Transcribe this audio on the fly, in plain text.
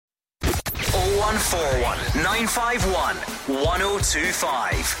0141 951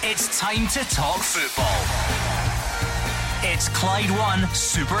 1025. It's time to talk football. It's Clyde 1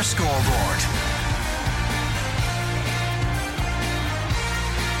 Super Scoreboard.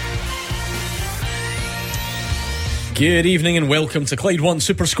 Good evening and welcome to Clyde 1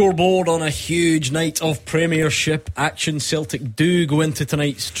 Super Scoreboard on a huge night of Premiership action. Celtic do go into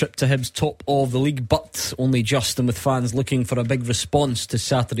tonight's trip to Hibs top of the league, but only just, and with fans looking for a big response to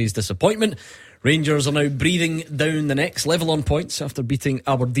Saturday's disappointment. Rangers are now breathing down the next, level on points after beating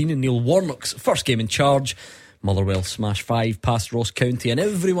Aberdeen in Neil Warnock's first game in charge. Motherwell smash 5 past Ross County, and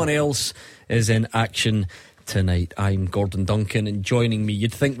everyone else is in action tonight. I'm Gordan Duncan, and joining me,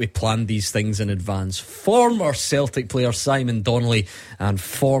 you'd think we planned these things in advance, former Celtic player Simon Donnelly and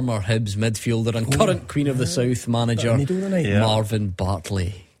former Hibs midfielder and current Queen of the South manager Marvin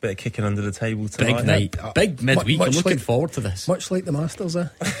Bartley. Bit of kicking under the table tonight. Big night, big midweek. I'm looking forward to this. Much like the Masters, The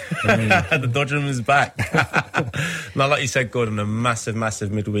Dodgem is back. Now, like you said, Gordon, a massive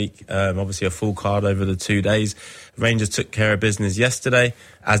midweek. Obviously a full card over the 2 days. Rangers took care of business yesterday,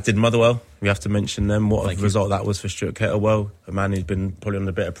 as did Motherwell. We have to mention them. What a result that was for Stuart Kettlewell, a man who's been probably under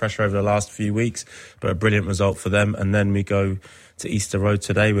a bit of pressure over the last few weeks, but a brilliant result for them. And then we go to Easter Road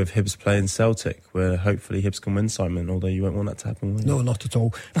today with Hibs playing Celtic, where hopefully Hibs can win, Simon, although you won't want that to happen, will you? No, not at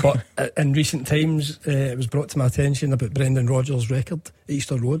all. But in recent times, it was brought to my attention about Brendan Rodgers' record at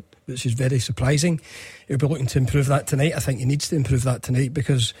Easter Road, which is very surprising. He'll be looking to improve that tonight. I think he needs to improve that tonight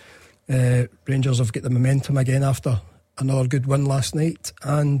because Rangers have got the momentum again after another good win last night,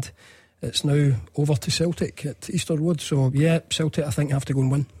 and it's now over to Celtic at Easter Road. So yeah, Celtic I think have to go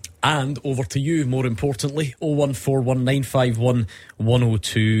and win. And over to you, more importantly, 0141 951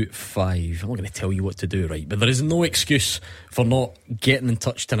 1025. I'm not going to tell you what to do, right? But there is no excuse for not getting in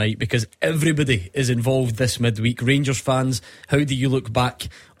touch tonight, because everybody is involved this midweek. Rangers fans, how do you look back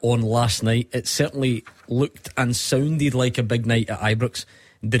on last night? It certainly looked and sounded like a big night at Ibrox.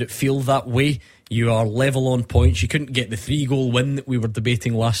 Did it feel that way? You are level on points. You couldn't get the 3-goal win that we were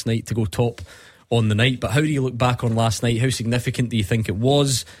debating last night to go top on the night. But how do you look back on last night? How significant do you think it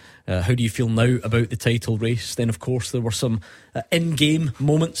was? How do you feel now about the title race? Then, of course, there were some in-game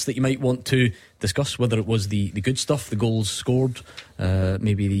moments that you might want to discuss, whether it was the good stuff, the goals scored,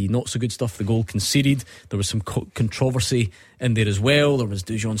 maybe the not-so-good stuff, the goal conceded. There was some controversy in there as well. There was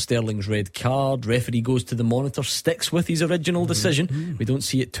Dujon Sterling's red card. Referee goes to the monitor, sticks with his original decision. We don't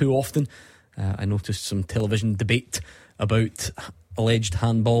see it too often. I noticed some television debate about alleged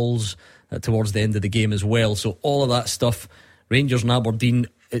handballs towards the end of the game as well. So all of that stuff, Rangers and Aberdeen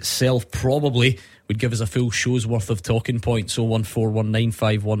itself probably would give us a full show's worth of talking points. 0141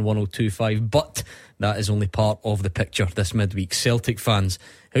 951 1025. But that is only part of the picture this midweek. Celtic fans,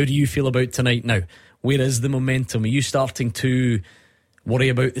 how do you feel about tonight now? Where is the momentum? Are you starting to worry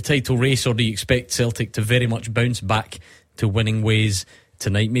about the title race, or do you expect Celtic to very much bounce back to winning ways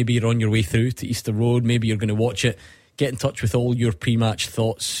tonight? Maybe you're on your way through to Easter Road, maybe you're going to watch it. Get in touch with all your pre-match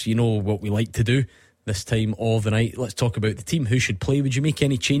thoughts. You know what we like to do this time of the night. Let's talk about the team. Who should play? Would you make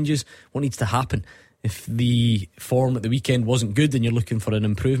any changes? What needs to happen? If the form at the weekend wasn't good and you're looking for an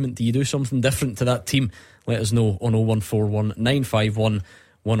improvement, do you do something different to that team? Let us know on 0141 951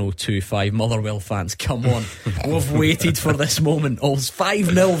 1025. Motherwell fans, come on. We've waited for this moment. Oh, it's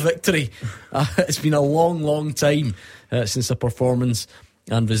 5-0 victory. It's been a long time since a performance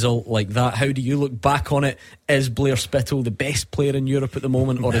and result like that. How do you look back on it? Is Blair Spittle the best player in Europe at the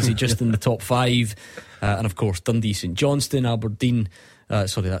moment, or is he just in the top 5? And of course Dundee, St Johnstone, Aberdeen,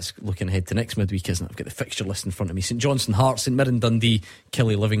 sorry, that's looking ahead to next midweek, isn't it? I've got the fixture list in front of me. St Johnstone, Hearts, St Mirren, Dundee,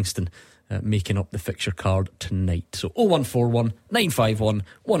 Killie, Livingston making up the fixture card tonight. So 0141 951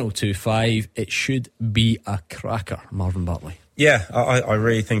 1025. It should be a cracker. Marvin Bartley. Yeah, I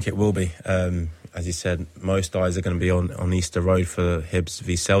really think it will be. As you said, most eyes are going to be on Easter Road for Hibs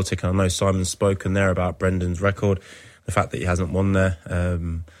v Celtic. And I know Simon's spoken there about Brendan's record, the fact that he hasn't won there.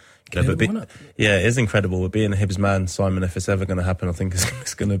 Yeah, it is incredible. With being a Hibs man, Simon, if it's ever going to happen, I think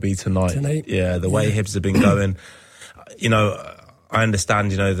it's going to be tonight. Yeah, the way Hibs have been going. I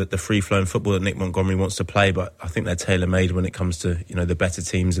understand, that the free-flowing football that Nick Montgomery wants to play, but I think they're tailor-made when it comes to, the better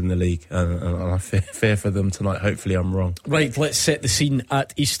teams in the league. And I fear for them tonight. Hopefully I'm wrong. Right, let's set the scene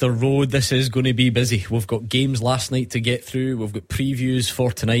at Easter Road. This is going to be busy. We've got games last night to get through. We've got previews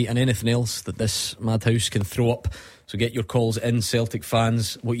for tonight and anything else that this madhouse can throw up. So get your calls in, Celtic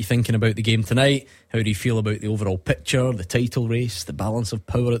fans. What are you thinking about the game tonight? How do you feel about the overall picture, the title race, the balance of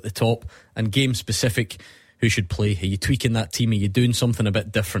power at the top, and game-specific? Who should play? Are you tweaking that team? Are you doing something a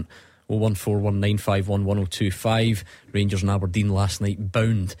bit different? 0141 951 1025. Rangers and Aberdeen last night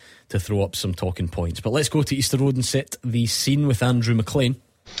bound to throw up some talking points. But let's go to Easter Road and set the scene with Andrew McLean.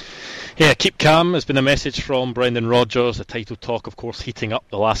 Yeah, keep calm has been a message from Brendan Rodgers. The title talk, of course, heating up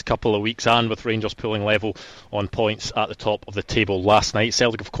the last couple of weeks, and with Rangers pulling level on points at the top of the table last night.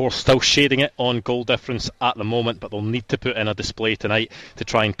 Celtic, of course, still shading it on goal difference at the moment, but they'll need to put in a display tonight to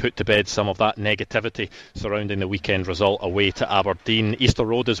try and put to bed some of that negativity surrounding the weekend result away to Aberdeen. Easter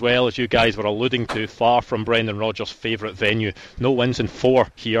Road, as well, as you guys were alluding to, far from Brendan Rodgers' favourite venue. No wins in 4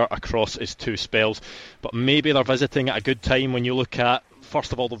 here across his 2 spells, but maybe they're visiting at a good time when you look at,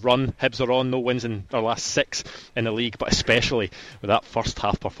 first of all, the run Hibs are on, no wins in their last 6 in the league, but especially with that first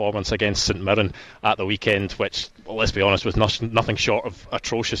half performance against St Mirren at the weekend, which, well, let's be honest, was nothing short of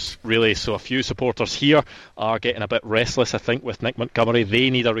atrocious, really. So a few supporters here are getting a bit restless, I think, with Nick Montgomery. They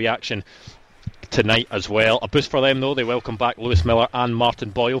need a reaction tonight as well. A boost for them, though. They welcome back Lewis Miller and Martin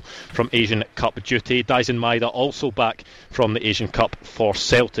Boyle from Asian Cup duty. Dyson Maeda also back from the Asian Cup for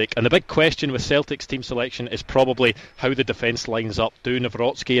Celtic. And the big question with Celtic's team selection is probably how the defence lines up. Do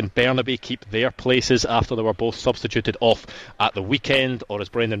Nawrocki and Bernaby keep their places after they were both substituted off at the weekend, or is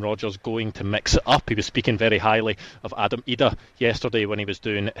Brendan Rodgers going to mix it up? He was speaking very highly of Adam Ida yesterday when he was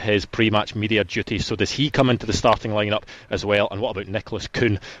doing his pre-match media duties. So does he come into the starting lineup as well? And what about Nicholas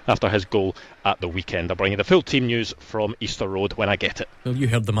Kuhn after his goal at the weekend? I'll bring you the full team news from Easter Road when I get it. Well, you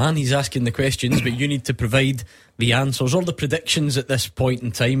heard the man. He's asking the questions, but you need to provide the answers or the predictions at this point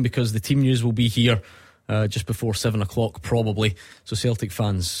in time, because the team news will be here just before 7 o'clock probably. So Celtic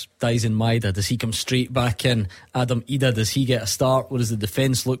fans, Dyson Maeda, does he come straight back in? Adam Ida, does he get a start? What does the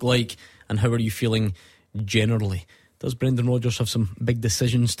defence look like? And how are you feeling generally? Does Brendan Rodgers have some big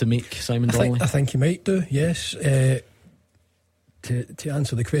decisions to make, Simon Donnelly? I think he might do, yes. To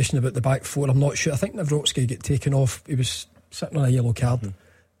answer the question about the back four, I'm not sure. I think Nawrocki get taken off. He was sitting on a yellow card,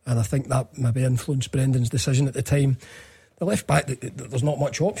 and I think that maybe influenced Brendan's decision at the time. The left back, there's not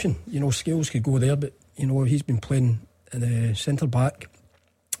much option. You know, Scales could go there, but you know he's been playing in the centre back.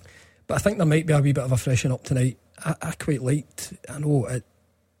 But I think there might be a wee bit of a freshen up tonight. I quite liked. I know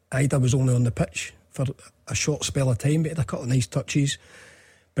Ida was only on the pitch for a short spell of time, but he had a couple of nice touches.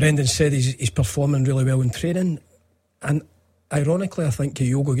 Brendan said he's performing really well in training, and ironically, I think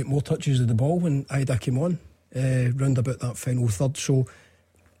Kyogo got more touches of the ball when Ida came on round about that final third. So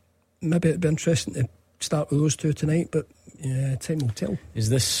maybe it'd be interesting to start with those two tonight, but time will tell. Is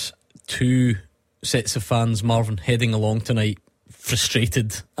this 2 sets of fans, Marvin, heading along tonight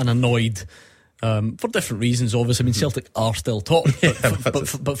frustrated and annoyed for different reasons, obviously? I mean, Celtic are still top,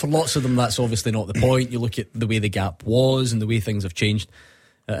 but for lots of them that's obviously not the point. You look at the way the gap was and the way things have changed,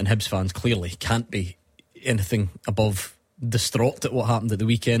 and Hibs fans clearly can't be anything above distraught at what happened at the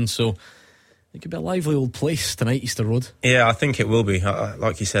weekend. So it could be a lively old place tonight, Easter Road. Yeah, I think it will be.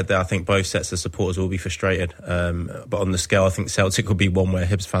 Like you said there, I think both sets of supporters will be frustrated, but on the scale I think Celtic will be one where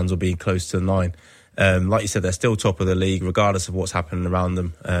Hibs fans will be close to 9. Like you said, they're still top of the league regardless of what's happening around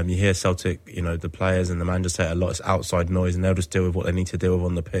them. You hear Celtic, you know, the players and the manager say a lot of outside noise, and they'll just deal with what they need to deal with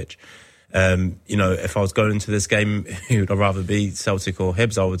on the pitch. You know, if I was going into this game, who would I rather be, Celtic or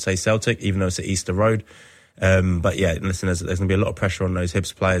Hibs? I would say Celtic, even though it's at Easter Road. But yeah, listen, there's going to be a lot of pressure on those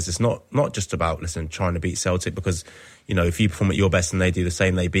Hibs players. It's not just about, trying to beat Celtic, because, you know, if you perform at your best and they do the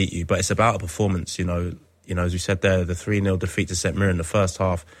same, they beat you. But it's about a performance, you know, as we said there, the 3-0 defeat to St Mirren in the first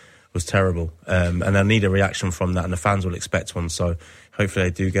half was terrible. And they'll need a reaction from that, and the fans will expect one. So hopefully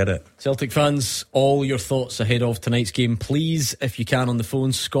they do get it. Celtic fans, all your thoughts ahead of tonight's game, please, if you can, on the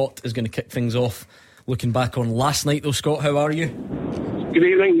phone. Scott is going to kick things off. Looking back on last night though, Scott, how are you? Good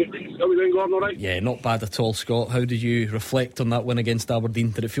evening. How are we doing, Gordon? All right? Yeah, not bad at all, Scott. How did you reflect on that win against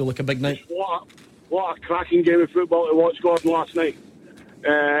Aberdeen? Did it feel like a big night? What a cracking game of football to watch, Gordon, last night.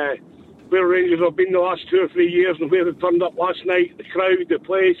 Where Rangers have been the last 2 or 3 years, and where they turned up last night, the crowd, the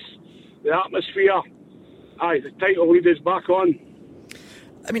place, the atmosphere. Aye, the title lead is back on.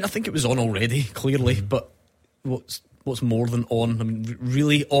 I mean, I think it was on already, clearly, but what's more than on? I mean,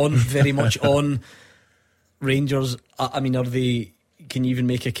 really on, very much on. Rangers, I mean, are they? Can you even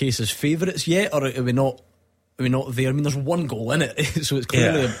make a case as favourites yet, or are we not? Are we not there? I mean, there's one goal in it, so it's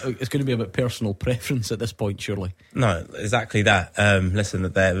clearly it's going to be about personal preference at this point, surely. No, exactly that.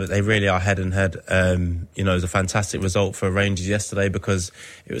 Listen, they really are head and head. You know, it was a fantastic result for Rangers yesterday, because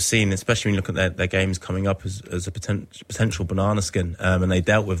it was seen, especially when you look at their games coming up, as a potential banana skin, and they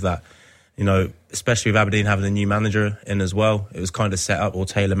dealt with that. You know, especially with Aberdeen having a new manager in as well, it was kind of set up or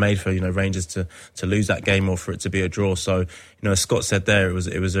tailor-made for, you know, Rangers to lose that game or for it to be a draw. So, you know, as Scott said there, it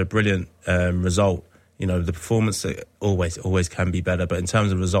was a brilliant result. You know, the performance always can be better, but in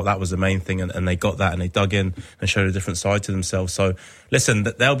terms of the result, that was the main thing, and they got that, and they dug in and showed a different side to themselves. So, listen,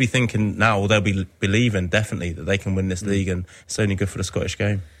 they'll be thinking now, or they'll be believing definitely that they can win this league, and it's only good for the Scottish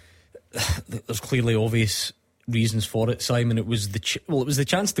game. There's clearly obvious reasons for it, Simon. It was it was the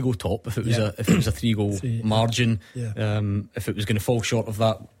chance to go top if it was a 3-goal margin. If it was going to fall short of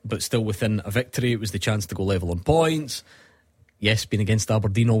that, but still within a victory, it was the chance to go level on points. Yes, being against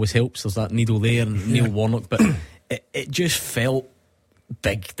Aberdeen always helps. There's that needle there, and Neil Warnock, but it just felt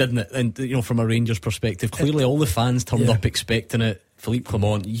big, didn't it? And from a Rangers perspective, clearly all the fans turned up expecting it. Philippe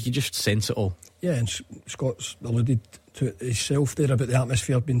Clement, you could just sense it all. Yeah, and Scott's alluded to it himself there about the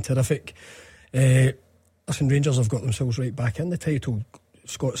atmosphere being terrific. Listen, Rangers have got themselves right back in the title.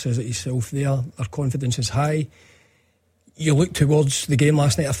 Scott says it himself there. Their confidence is high. You look towards the game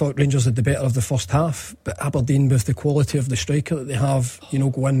last night, I thought Rangers had the better of the first half, but Aberdeen, with the quality of the striker that they have,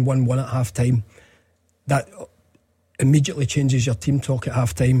 go in 1-1 at half time, that immediately changes your team talk at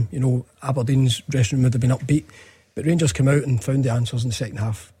half time. Aberdeen's dressing room would have been upbeat, but Rangers come out and found the answers in the second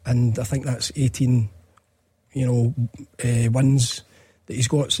half, and I think that's 18 wins that he's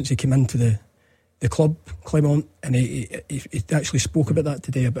got since he came into the club, Clement, and he actually spoke about that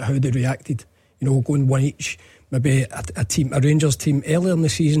today, about how they reacted, going one each. Maybe a Rangers team earlier in the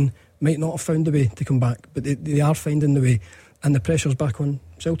season might not have found a way to come back, but they are finding the way, and the pressure's back on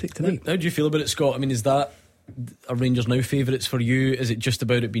Celtic tonight. How do you feel about it, Scott? I mean, is that are Rangers now favourites for you? Is it just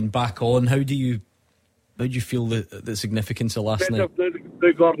about it being back on? How do you feel the significance of last night? Gordan,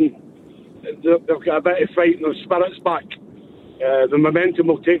 they've got a bit of fight and their spirit's back. The momentum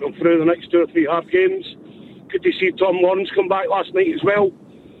will take them through the next 2 or 3 hard games. Good to see Tom Lawrence come back last night as well.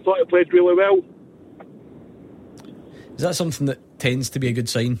 Thought he played really well. Is that something that tends to be a good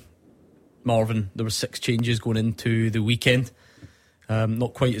sign, Marvin? There were 6 changes going into the weekend.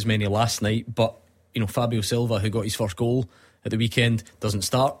 Not quite as many last night, but Fabio Silva, who got his first goal at the weekend, doesn't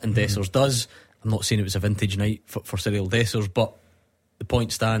start, and Dessers does. I'm not saying it was a vintage night for Cyril Dessers, but the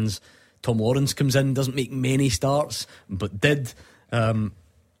point stands. Tom Lawrence comes in, doesn't make many starts, but did. And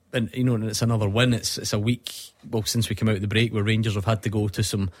it's another win. It's a week, since we came out of the break, where Rangers have had to go to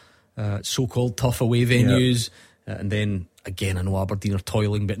some so-called tough away venues. And then, again, I know Aberdeen are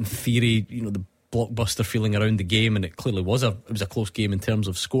toiling, but in theory, the blockbuster feeling around the game, and it clearly was a close game in terms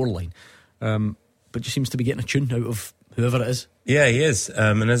of scoreline. But just seems to be getting a tune out of whoever it is. Yeah, he is.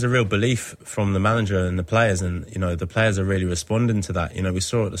 And there's a real belief from the manager and the players, and the players are really responding to that. We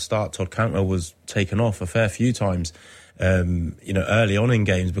saw at the start Todd Cantwell was taken off a fair few times early on in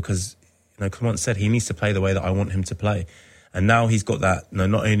games, because Clement said he needs to play the way that I want him to play. And now he's got that,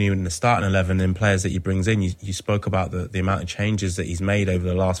 not only in the starting 11 and players that he brings in. You spoke about the amount of changes that he's made over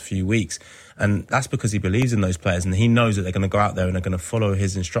the last few weeks. And that's because he believes in those players, and he knows that they're going to go out there and they're going to follow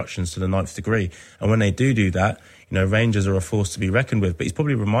his instructions to the 9th degree. And when they do that, Rangers are a force to be reckoned with. But he's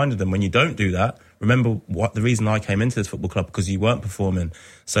probably reminded them, when you don't do that, remember what the reason I came into this football club, because you weren't performing.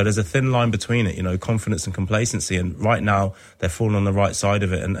 So there's a thin line between it, confidence and complacency. And right now they're falling on the right side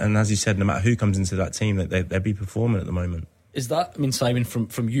of it. And as you said, no matter who comes into that team, they'll be performing at the moment. Is that, Simon,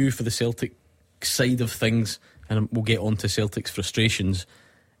 from you for the Celtic side of things, and we'll get on to Celtic's frustrations,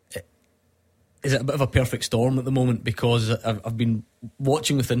 is it a bit of a perfect storm at the moment? Because I've been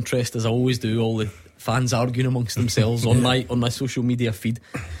watching with interest, as I always do, all the fans arguing amongst themselves on my social media feed,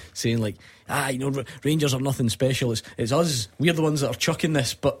 saying Rangers are nothing special, it's us, we're the ones that are chucking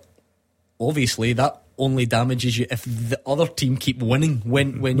this. But obviously that only damages you if the other team keep winning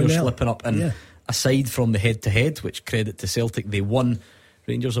when you're slipping up. And aside from the head-to-head, which credit to Celtic, they won,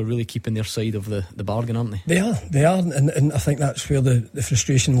 Rangers are really keeping their side of the bargain, aren't they? They are, and I think that's where the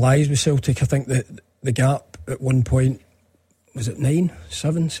frustration lies with Celtic. I think that the gap at one point, was it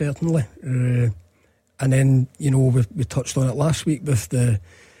 7 certainly, and then we touched on it last week with the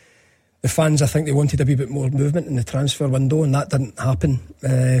fans. I think they wanted a wee bit more movement in the transfer window, and that didn't happen.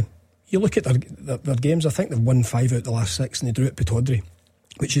 You look at their games, I think they've won 5 out of the last 6, and they drew at Pittodrie,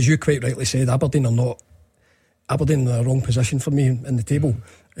 which, as you quite rightly said, Aberdeen are not. Aberdeen are in the wrong position for me in the table,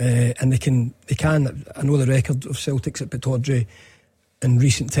 and they can. I know the record of Celtics at Pittodrie in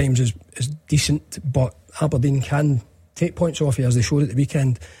recent times is decent, but Aberdeen can take points off you, as they showed at the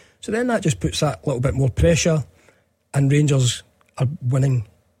weekend. So then that just puts that little bit more pressure, and Rangers are winning,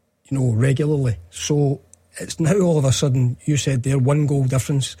 regularly. So it's now all of a sudden, you said there, 1 goal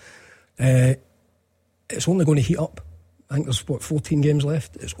difference. It's only going to heat up. I think there's 14 games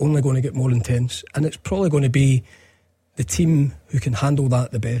left. It's only going to get more intense, and it's probably going to be the team who can handle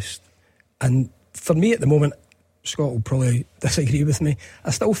that the best. And for me at the moment, Scott will probably disagree with me,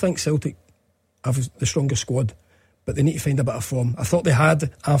 I still think Celtic have the strongest squad, but they need to find a bit of form. I thought they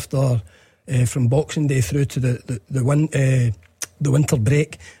had after from Boxing Day through to the winter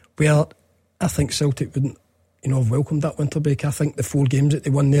break, where I think Celtic wouldn't have welcomed that winter break. I think the 4 games that they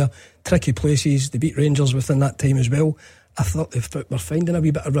won there, tricky places, they beat Rangers within that time as well. I thought they were finding a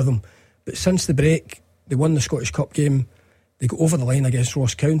wee bit of rhythm, but since the break, They won the Scottish Cup game, they got over the line against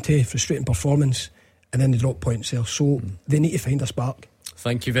Ross County, frustrating performance, and then they dropped points there. So they need to find a spark.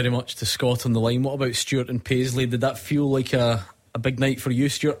 Thank you very much to Scott on the line. What about Stuart and Paisley? Did that feel like a big night for you,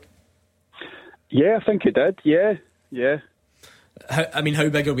 Stuart? Yeah, I think it did. Yeah. How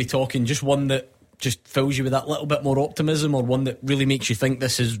big are we talking? Just one that just fills you with that little bit more optimism, or one that really makes you think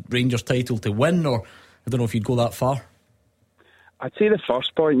this is Rangers' title to win? Or I don't know if you'd go that far. I'd say the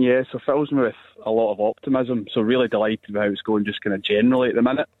first point, yeah, so fills me with a lot of optimism. So really delighted with how it's going just kind of generally at the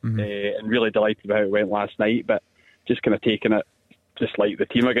minute, and really delighted with how it went last night, but just kind of taking it, just like the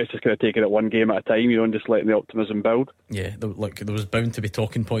team, I guess, just kind of taking it one game at a time, and just letting the optimism build. Yeah, look, there was bound to be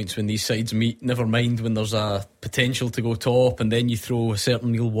talking points when these sides meet, never mind when there's a potential to go top, and then you throw a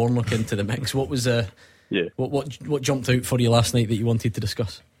certain Neil Warnock into the mix. What was what jumped out for you last night that you wanted to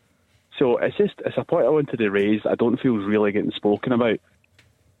discuss? So it's a point I wanted to raise I don't feel is really getting spoken about.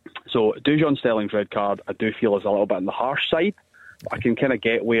 So Dujon Sterling's red card I do feel is a little bit on the harsh side. I can kind of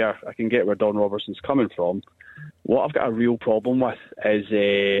get where Don Robertson's coming from. What I've got a real problem with is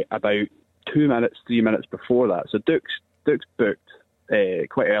about 3 minutes before that. So Duke's booked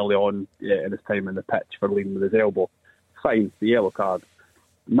quite early on in his time in the pitch for leading with his elbow. Fine, the yellow card.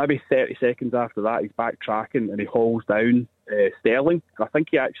 Maybe 30 seconds after that, he's backtracking and he hauls down Sterling. I think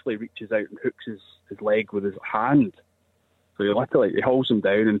he actually reaches out and hooks his leg with his hand. So he hauls him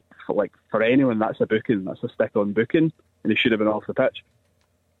down, and for anyone, that's a booking. That's a stick-on booking, and he should have been off the pitch.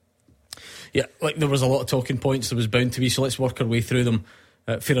 Yeah, there was a lot of talking points. There was bound to be, so let's work our way through them.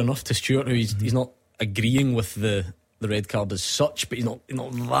 Fair enough to Stuart, who he's not agreeing with the red card as such, but he's not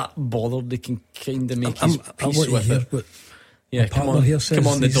that bothered. They can kind of make his peace with it. Yeah, come on, the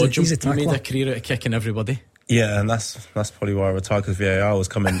Dodgem. He made a career out of kicking everybody. Yeah, and that's probably why I retired, because VAR was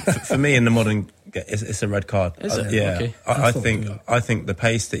coming. For me, in the modern, it's a red card. Is it? Yeah, okay. I think the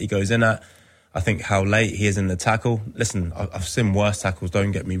pace that he goes in at, I think how late he is in the tackle. Listen, I've seen worse tackles,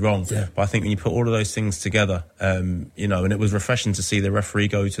 don't get me wrong, but I think when you put all of those things together, and it was refreshing to see the referee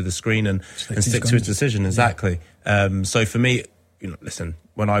go to the screen and stick to his decision. Exactly. So for me, listen,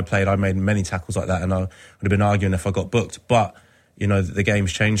 when I played, I made many tackles like that, and I would have been arguing if I got booked. But the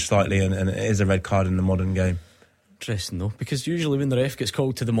game's changed slightly, and it is a red card in the modern game. Interesting though, because usually when the ref gets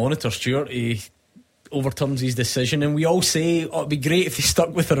called to the monitor, Stuart, he overturns his decision, and we all say, it'd be great if he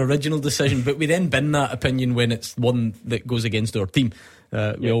stuck with our original decision, but we then bin that opinion when it's one that goes against our team.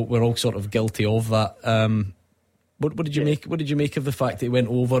 We're all sort of guilty of that. What did you make? What did you make of the fact that he went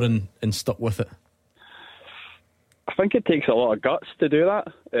over and stuck with it? I think it takes a lot of guts to do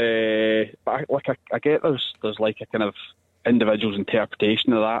that. But I get there's like a kind of individual's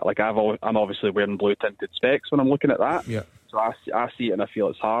interpretation of that. Like I'm obviously wearing blue tinted specs when I'm looking at that. Yeah. So I see it and I feel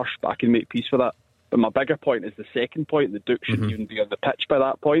it's harsh, but I can make peace with that. But my bigger point is the second point. The Duke shouldn't even be on the pitch by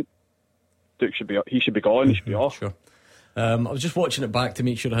that point. Duke should be gone. He should be off. Sure. I was just watching it back to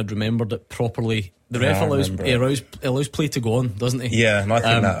make sure I had remembered it properly. The ref allows play to go on, doesn't he? Yeah, and I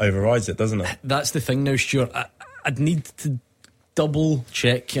think that overrides it, doesn't it? That's the thing now, Stuart. I'd need to double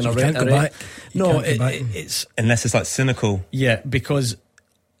check. You can't go back. It's unless it's like cynical. Yeah, because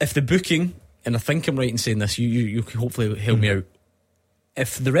if the booking, and I think I'm right in saying this, you can hopefully help me out.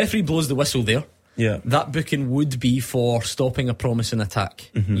 If the referee blows the whistle there, that booking would be for stopping a promising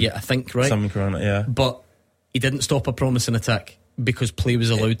attack. Yeah, I think, right? Something around it, yeah. But he didn't stop a promising attack because play was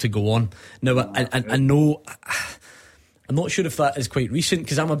allowed to go on. Now, I know, I'm not sure if that is quite recent,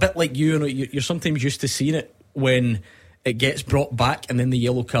 because I'm a bit like you, you're sometimes used to seeing it when it gets brought back and then the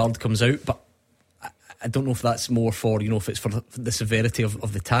yellow card comes out, but I don't know if that's more for, if it's for the severity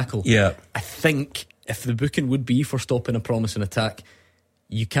of the tackle. Yeah. I think if the booking would be for stopping a promising attack,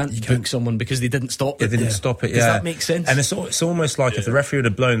 you can't book someone because they didn't stop it. They didn't stop it, Does that make sense? And it's almost like if the referee would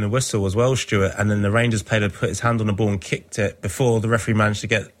have blown the whistle as well, Stuart, and then the Rangers player had put his hand on the ball and kicked it before the referee managed to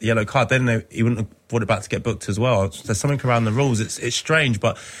get the yellow card, then he wouldn't have brought it back to get booked as well. There's something around the rules. It's strange,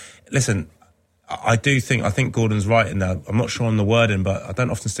 but listen, I think Gordon's right in that. I'm not sure on the wording, but I don't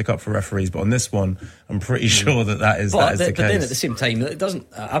often stick up for referees. But on this one, I'm pretty sure that is the case. But then at the same time, it doesn't.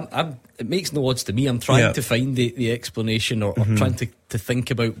 It makes no odds to me. I'm trying to find the explanation or trying to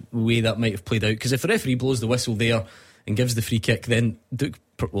think about the way that might have played out. Because if the referee blows the whistle there and gives the free kick, then Duke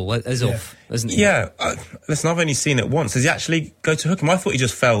is off, isn't he? Yeah. Listen, I've only seen it once. Does he actually go to hook him? I thought he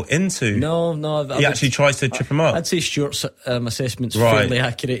just fell into. No. He actually tries to trip him up. I'd say Stuart's assessment's fairly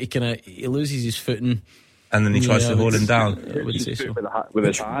accurate. He loses his footing, and then he tries to hold him down. I would say so. With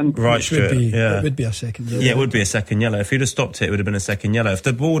his hand. Right, Stuart. It would be a second yellow. Yeah, it would be a second yellow. If he'd have stopped it, it would have been a second yellow. If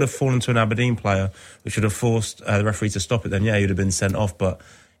the ball would have fallen to an Aberdeen player, which would have forced the referee to stop it, then he would have been sent off. But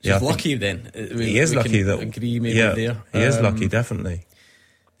he's lucky then. He is lucky that. Agree maybe there. He is lucky, definitely.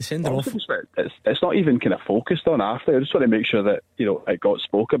 Send it off. It's not even kind of focused on after. I just want to make sure that it got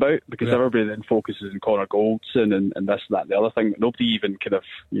spoke about, because everybody then focuses on Connor Goldson and this, that, and the other thing. But nobody even kind of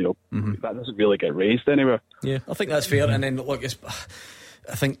that doesn't really get raised anywhere. Yeah, I think that's fair. And then look,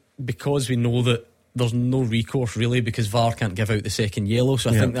 I think because we know that there's no recourse really, because VAR can't give out the second yellow, so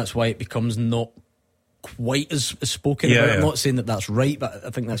I think that's why it becomes not quite as spoken about. I'm not saying that that's right, but I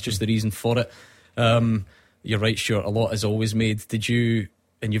think that's just the reason for it. You're right, Stuart. A lot is always made. Did you?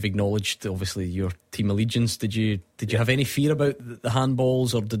 And you've acknowledged obviously your team allegiance. Did you have any fear about the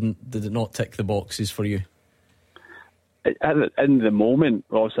handballs, or did it not tick the boxes for you? In the moment,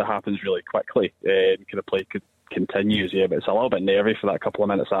 it also happens really quickly. Kind of play continues, but it's a little bit nervy for that couple of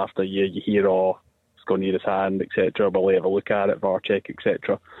minutes after. You hear, it's gone near his hand, etc. Will he have a look at it, VAR check,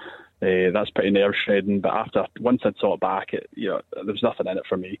 etc. That's pretty nerve shredding. But once I saw it back, there was nothing in it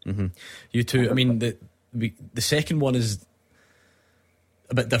for me. Mm-hmm. You too. I mean, the second one is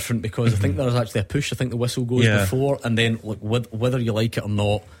a bit different, because I think there's actually a push. I think the whistle goes before, and then whether you like it or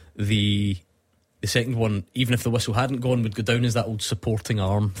not, the second one, even if the whistle hadn't gone, would go down as that old supporting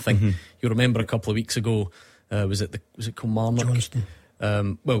arm thing. You remember a couple of weeks ago, was it Kilmarnock? Johnston.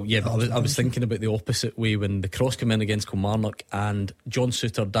 But I was thinking about the opposite way when the cross came in against Kilmarnock and John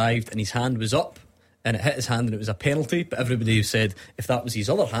Souttar dived and his hand was up and it hit his hand and it was a penalty, but everybody said if that was his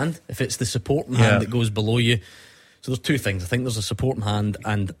other hand, if it's the supporting hand that goes below you. So there's two things. I think there's a supporting hand,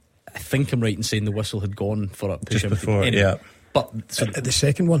 and I think I'm right in saying the whistle had gone for a push just before it, but at the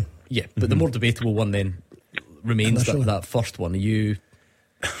second one, but the more debatable one then remains that first one. Are you?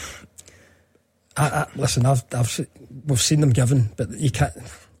 Listen, we've seen them given, but you can't.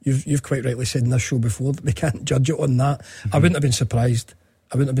 You've quite rightly said in this show before that we can't judge it on that. I wouldn't have been surprised.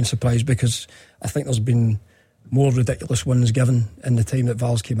 Because I think there's been more ridiculous ones given in the time that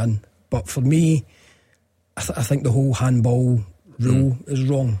VARs came in. But for me, I think the whole handball rule is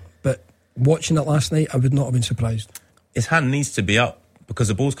wrong. But watching it last night, I would not have been surprised. His hand needs to be up because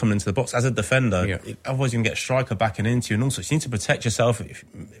the ball's coming into the box. As a defender, otherwise you can get a striker backing into you, and also you need to protect yourself. If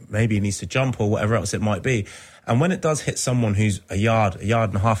maybe he needs to jump or whatever else it might be. And when it does hit someone who's a yard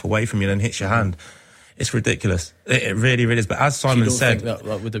and a half away from you and hits your hand, it's ridiculous. It really, really is. But as Simon said,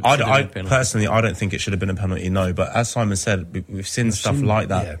 I personally don't think it should have been a penalty, no. But as Simon said, we've seen stuff like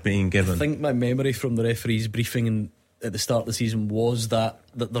that being given. I think my memory from the referee's briefing at the start of the season was that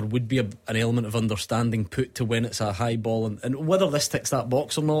there would be an element of understanding put to when it's a high ball, and whether this ticks that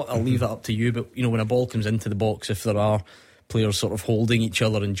box or not, I'll leave that up to you. But when a ball comes into the box, if there are players sort of holding each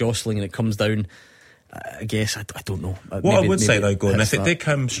other and jostling and it comes down, I guess I don't know. What I would say though, Gordon, if it did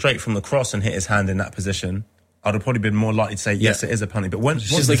come straight from the cross and hit his hand in that position, I'd have probably been more likely to say yes, it is a penalty. But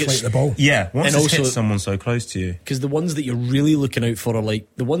once it's the ball, once it hits someone so close to you, because the ones that you're really looking out for are like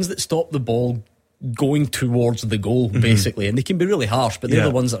the ones that stop the ball going towards the goal, basically, and they can be really harsh, but they're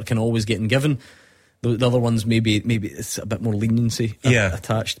the ones that are kind of always getting given. The other ones, maybe it's a bit more leniency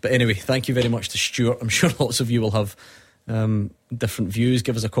attached. But anyway, thank you very much to Stuart. I'm sure lots of you will have different views.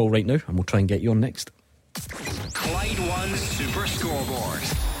 Give us a call right now and we'll try and get you on next. Clyde One Super Scoreboard.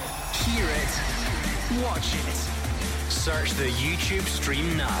 Hear it, watch it. Search the YouTube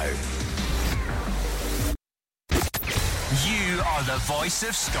stream now. You are the voice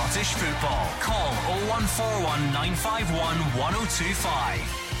of Scottish football. Call 0141 951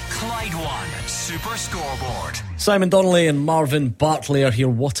 1025. Clyde One Super Scoreboard. Simon Donnelly and Marvin Bartley are here.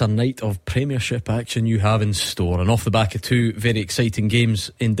 What a night of Premiership action you have in store, and off the back of two very exciting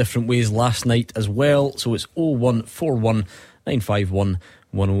games in different ways last night as well. So it's 0141 951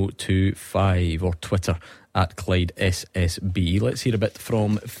 1025 or Twitter at Clyde SSB. Let's hear a bit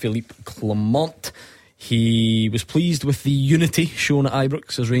from Philippe Clement. He was pleased with the unity shown at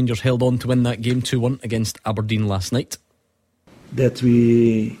Ibrox as Rangers held on to win that game 2-1 against Aberdeen last night. That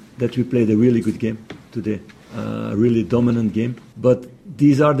we played a really good game today, a really dominant game. But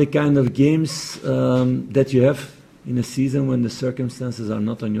these are the kind of games that you have in a season when the circumstances are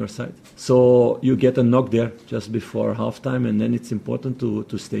not on your side. So you get a knock there just before halftime, and then it's important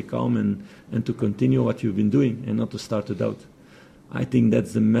to stay calm and to continue what you've been doing and not to start to doubt. I think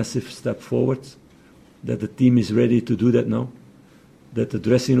that's a massive step forward, that the team is ready to do that now, that the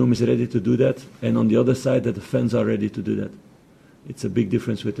dressing room is ready to do that, and on the other side that the fans are ready to do that. It's a big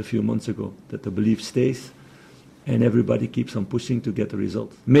difference with a few months ago, that the belief stays and everybody keeps on pushing to get the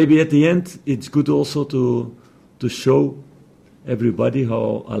result. Maybe at the end it's good also to show everybody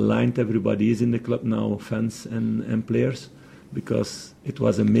how aligned everybody is in the club now, fans and players, because it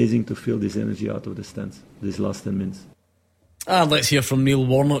was amazing to feel this energy out of the stands these last 10 minutes. And let's hear from Neil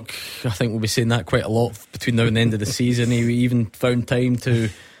Warnock. I think we'll be saying that quite a lot between now and the end of the season. He even found time to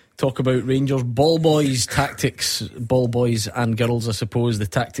talk about Rangers ball boys tactics, ball boys and girls, I suppose, the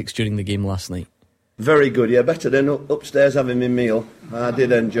tactics during the game last night. Very good, yeah, better than upstairs having my meal. I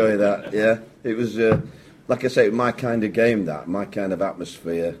did enjoy that, yeah. It was, like I say, my kind of game, that, my kind of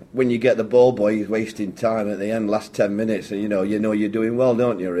atmosphere. When you get the ball boy, he's wasting time at the end, last 10 minutes, and you know you're doing well,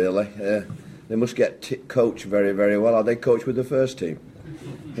 don't you, really? They must get coached very, very well. Are they coached with the first team?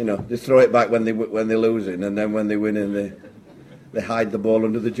 You know, they throw it back when they're losing, and then when they win, they hide the ball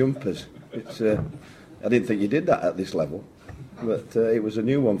under the jumpers. It's I didn't think you did that at this level, but it was a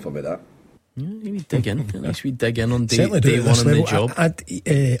new one for me, that. Yeah, we dig in. At least we dig in on day one on the job.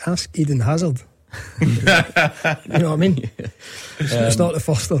 I'd ask Eden Hazard. You know what I mean? It's not the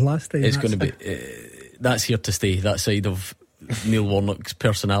first or last time. It's going to be. That's here to stay. That side of Neil Warnock's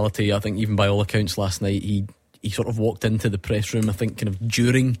personality. I think even by all accounts last night, he sort of walked into the press room, I think kind of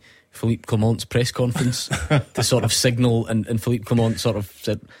during Philippe Clement's press conference to sort of signal, and Philippe Clement sort of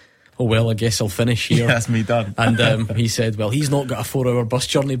said, oh well, I guess I'll finish here. Yeah, that's me done. And he said, well, he's not got a 4-hour bus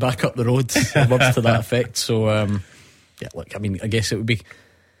journey back up the road, words to that effect. So yeah, look, I mean, I guess it would be,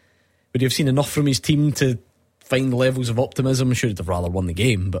 would you have seen enough from his team to find levels of optimism? I'm sure he'd have rather won the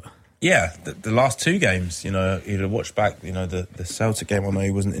game, but yeah, the last two games, you know, you'd have watched back, you know, the Celtic game, I know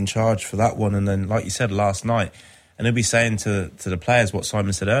he wasn't in charge for that one, and then like you said last night, and he'll be saying to the players what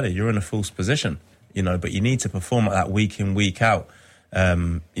Simon said earlier, you're in a false position, you know, but you need to perform like that week in, week out.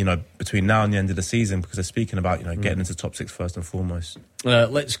 You know, between now and the end of the season, because they're speaking about, you know, getting into top 6 first and foremost.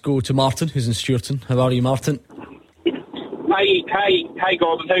 Let's go to Martin, who's in Stewarton. How are you, Martin? Hi,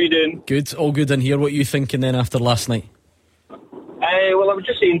 Gordon. How you doing? Good, all good in here. What are you thinking then after last night? Well, I was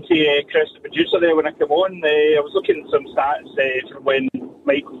just saying to Chris, the producer there, when I came on, I was looking at some stats from when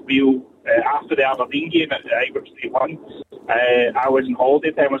Michael Beale, after the Aberdeen game at Ibrox 3-1, I was in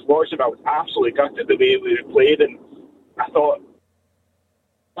holiday time, I was watching it, I was absolutely gutted the way we played, and I thought,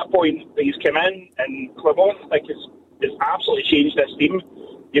 at that point, he's come in, and Clement, like, has absolutely changed this team.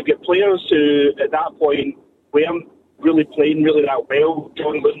 You've got players who, at that point, weren't really playing really that well.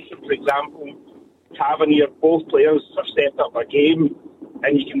 John Lundstrom, for example, Tavernier, both players have stepped up their game,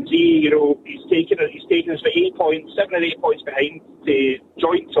 and you can see, you know, he's taken us for 8 points, 7 or 8 points behind to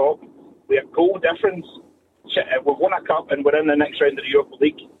joint top. We have goal difference. We've won a cup and we're in the next round of the Europa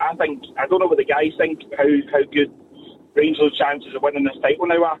League. I don't know what the guys think, how good Rangers' chances of winning this title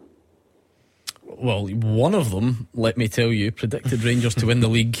now are. Well, one of them, let me tell you, predicted Rangers to win the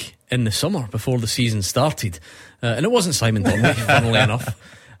league in the summer before the season started, and it wasn't Simon Donnelly, funnily enough.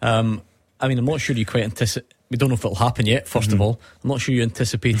 I mean, I'm not sure you quite anticipate. We don't know if it'll happen yet, first of all. I'm not sure you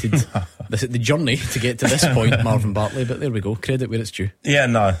anticipated the journey to get to this point, Marvin Bartley, but there we go. Credit where it's due. Yeah,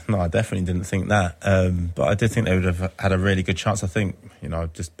 no, I definitely didn't think that. But I did think they would have had a really good chance. I think, you know, I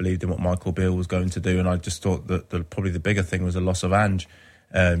just believed in what Michael Beale was going to do, and I just thought that probably the bigger thing was the loss of Ange.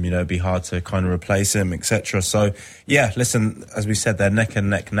 You know, it'd be hard to kind of replace him, etc. So, yeah, listen, as we said, they're neck and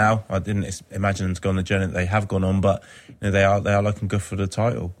neck now. I didn't imagine them to go on the journey that they have gone on, but you know, they are looking good for the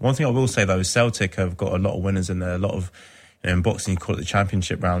title. One thing I will say, though, is Celtic have got a lot of winners in there, a lot of, you know, in boxing you call it the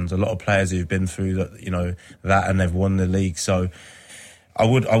championship rounds, a lot of players who've been through that, you know, that, and they've won the league. So I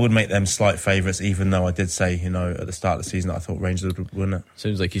would make them slight favourites, even though I did say, you know, at the start of the season that I thought Rangers would win it.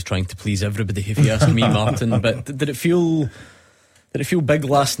 Sounds like he's trying to please everybody, if you ask me, Martin. But did it feel big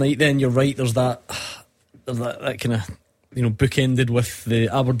last night then? You're right, there's that kind of, you know, bookended with the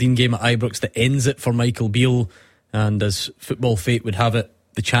Aberdeen game at Ibrox that ends it for Michael Beale, and as football fate would have it,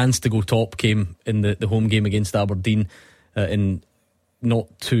 the chance to go top came in the home game against Aberdeen, in not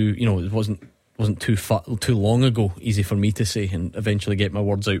too, you know, it wasn't too long ago, easy for me to say and eventually get my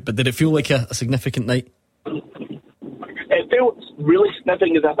words out. But did it feel like a significant night? It felt really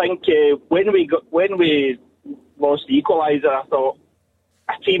significant, because I think when we lost the equaliser, I thought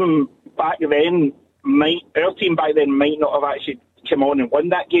our team back then might not have actually come on and won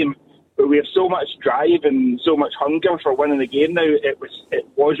that game, but we have so much drive and so much hunger for winning the game now. It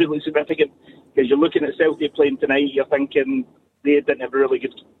was really significant, because you're looking at Celtic playing tonight, you're thinking they didn't have a really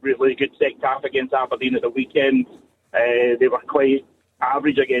good second half against Aberdeen at the weekend. They were quite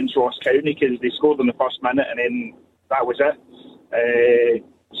average against Ross County, because they scored in the first minute and then that was it.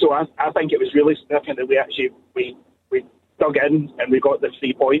 So I think it was really significant that we dug in and we got the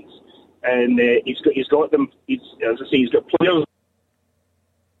 3 points, and he's got them. He's got players.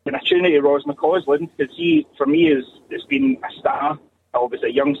 And a tune to Ross McCausland, because he, for me, has been a star, obviously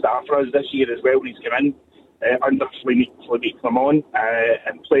a young star for us this year as well when he's come in under Philippe Clement,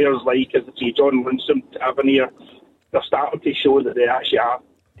 and players like, as I say, John Lundstrom, Tavernier, they're starting to show that they actually are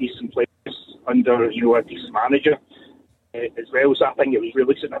decent players under, you know, a decent manager as well. So I think it was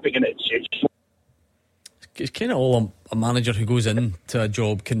really significant. It's it's kind of all a manager who goes into a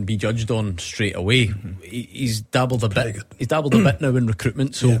job can be judged on straight away. He's dabbled a bit. He's dabbled a bit now in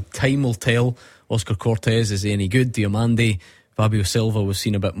recruitment, so time will tell. Oscar Cortez, is he any good? Diomande, Fabio Silva, we've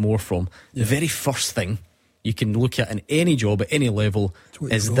seen a bit more from. The very first thing you can look at in any job at any level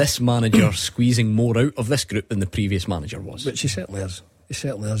is this manager squeezing more out of this group than the previous manager was. Which he certainly is. He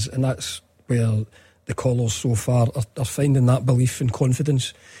certainly is, and that's where the callers so far are finding that belief and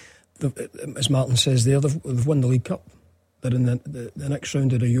confidence. As Martin says there, they've won the League Cup. They're in the next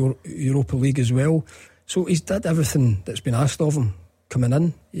round of the Europa League as well. So he's did everything that's been asked of him coming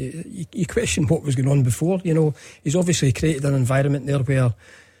in. You question what was going on before. You know, he's obviously created an environment there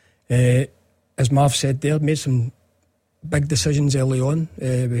where, as Marv said there, made some big decisions early on.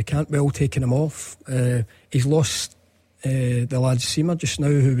 We can't well taking him off. He's lost the lad Seamer just now,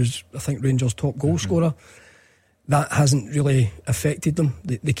 who was, I think, Rangers' top goal scorer. That hasn't really affected them.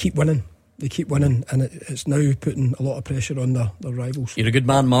 They keep winning. They keep winning, and it's now putting a lot of pressure on their rivals. You're a good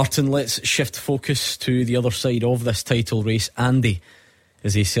man, Martin. Let's shift focus to the other side of this title race. Andy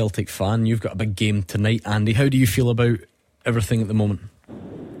is a Celtic fan. You've got a big game tonight, Andy. How do you feel about everything at the moment?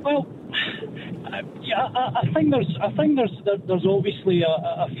 Well, I think there's obviously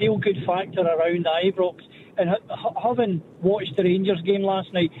a feel good factor around Ibrox. And having watched the Rangers game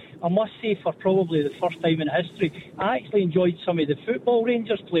last night, I must say, for probably the first time in history, I actually enjoyed some of the football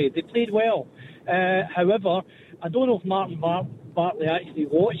Rangers played. They played well. However, I don't know if Martin Bartley actually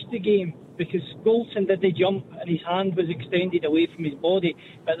watched the game, because Goldson did the jump and his hand was extended away from his body.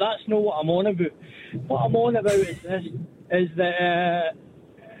 But that's not what I'm on about. What I'm on about is this, is that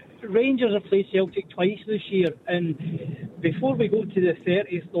Rangers have played Celtic twice this year, and before we go to the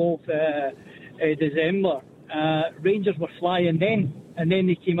 30th of December, Rangers were flying then, and then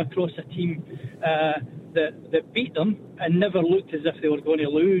they came across a team that beat them and never looked as if they were going to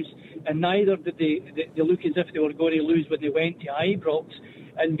lose, and neither did they look as if they were going to lose when they went to Ibrox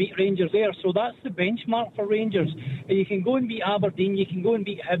and beat Rangers there. So that's the benchmark for Rangers. You can go and beat Aberdeen, you can go and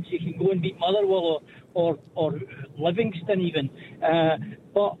beat Hibs, you can go and beat Motherwell or Livingston even,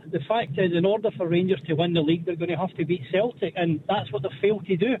 but the fact is, in order for Rangers to win the league, they're going to have to beat Celtic, and that's what they failed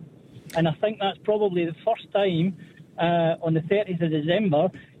to do. And I think that's probably the first time on the 30th of December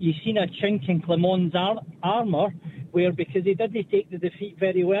you've seen a chink in Clement's armour, where, because he didn't take the defeat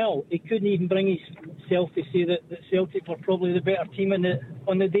very well, he couldn't even bring himself to say that Celtic were probably the better team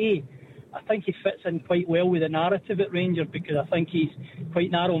on the day. I think he fits in quite well with the narrative at Rangers, because I think he's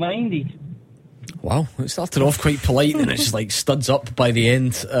quite narrow-minded. Wow, it started off quite polite and it's just like studs up by the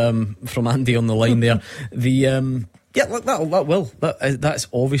end from Andy on the line there. Yeah, look, that's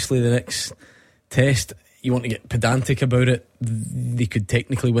obviously the next test. You want to get pedantic about it, they could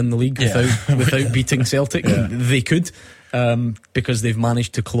technically win the league without beating Celtic. They could, because they've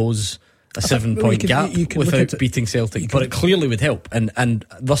managed to close a 7-point gap without beating Celtic. But it clearly would help, and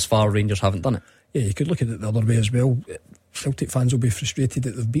thus far Rangers haven't done it. Yeah, you could look at it the other way as well. Celtic fans will be frustrated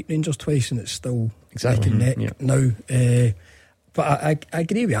that they've beat Rangers twice and it's still neck and neck now. But I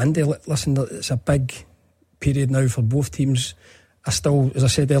agree with Andy. Listen, it's a big period now for both teams. I still, as I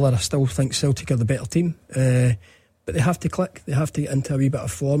said earlier, I still think Celtic are the better team, but they have to click. They have to get into a wee bit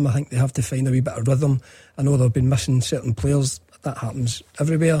of form. I think they have to find a wee bit of rhythm. I know they've been missing certain players. That happens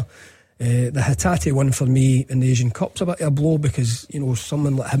everywhere. The Hatate one for me in the Asian Cup's a bit of a blow, because, you know,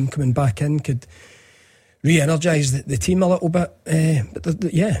 someone like him coming back in could re-energise the team a little bit. But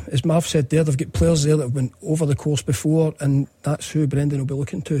as Marv said there, they've got players there that have been over the course before, and that's who Brendan will be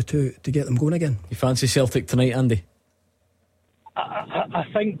looking to get them going again. You fancy Celtic tonight, Andy? I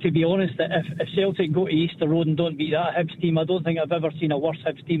think, to be honest, that if Celtic go to Easter Road and don't beat that Hibs team, I don't think I've ever seen a worse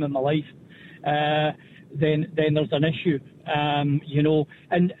Hibs team in my life. Then there's an issue, you know,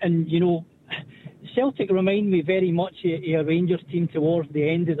 and you know, Celtic remind me very much of a Rangers team towards the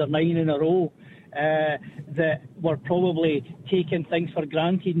end of their 9 in a row, that were probably taking things for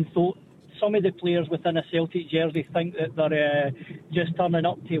granted and thought some of the players within a Celtic jersey think that they're just turning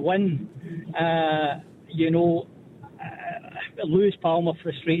up to win. You know, Lewis Palmer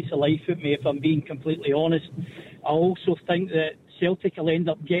frustrates the life out of me, if I'm being completely honest. I also think that Celtic will end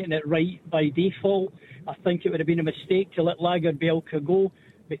up getting it right by default. I think it would have been a mistake to let Lagerbielke go,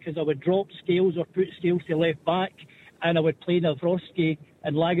 because I would drop Scales or put Scales to left back, and I would play Navrosky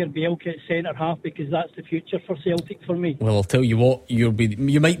and Lagerbielke at centre half, because that's the future for Celtic for me. Well, I'll tell you what, you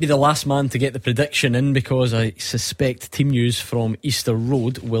might be the last man to get the prediction in, because I suspect team news from Easter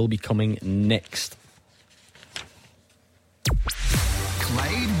Road will be coming next.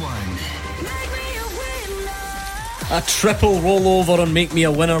 Clyde won. A triple rollover on Make Me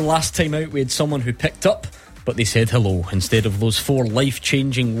a Winner. Last time out we had someone who picked up but they said hello instead of those 4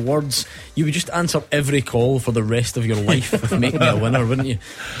 life-changing words. You would just answer every call for the rest of your life with Make Me a Winner, wouldn't you?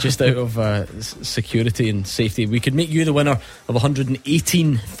 Just out of security and safety. We could make you the winner of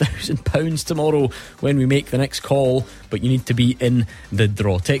 £118,000 tomorrow when we make the next call, but you need to be in the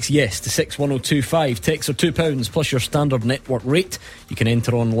draw. Text yes to 61025. Texts are £2 plus your standard network rate. You can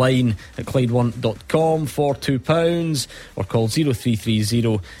enter online at Clyde1.com for £2 or call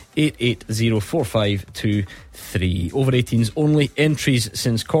 0330 880 4523. Over 18s only. Entries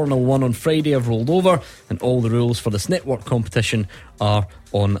since Cornwall 1 on Friday have rolled over, and all the rules for this network competition are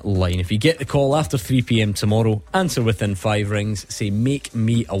online. If you get the call after 3pm tomorrow, answer within 5 rings, say Make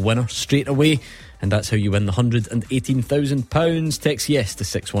Me a Winner straight away, and that's how you win the £118,000. Text yes to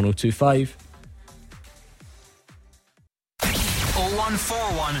 61025.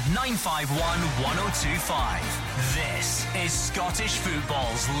 0141 951 1025. This is Scottish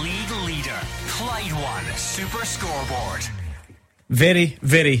football's league leader, Clyde One Super Scoreboard. Very,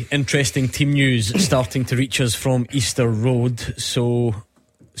 very interesting team news starting to reach us from Easter Road. So,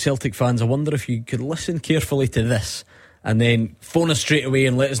 Celtic fans, I wonder if you could listen carefully to this and then phone us straight away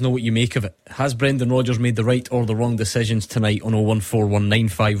and let us know what you make of it. Has Brendan Rodgers made the right or the wrong decisions tonight on 0141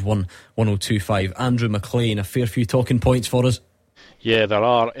 951 1025? Andrew McLean, a fair few talking points for us. Yeah, there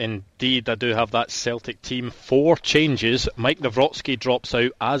are indeed. I do have that Celtic team. 4 changes. Mike Nawrocki drops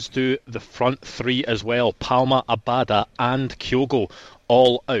out, as do the front 3 as well. Palma, Abada and Kyogo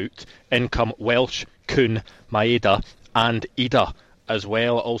all out. In come Welsh, Kuhn, Maeda and Ida as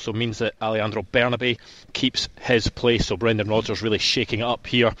well. Also means that Alejandro Bernabe keeps his place, so Brendan Rodgers really shaking it up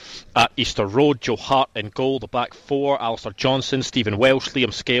here at Easter Road. Joe Hart in goal, the back 4, Alistair Johnson, Stephen Welsh,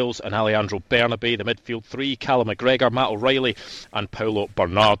 Liam Scales and Alejandro Bernabe. The midfield 3, Callum McGregor, Matt O'Reilly and Paulo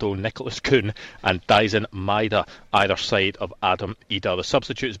Bernardo, Nicholas Kuhn and Daisen Maeda either side of Adam Ida. The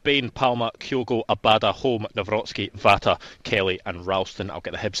substitutes: Bain, Palma, Kyogo, Abada, Home, Nawrocki, Vata, Kelly and Ralston. I'll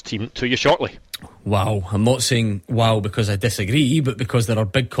get the Hibs team to you shortly. Wow, I'm not saying wow because I disagree, but because there are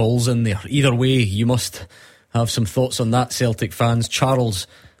big calls in there. Either way, you must have some thoughts on that, Celtic fans. Charles,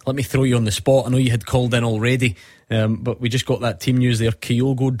 let me throw you on the spot. I know you had called in already, but we just got that team news there.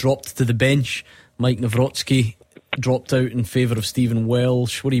 Kyogo dropped to the bench. Mike Nawrocki dropped out in favour of Stephen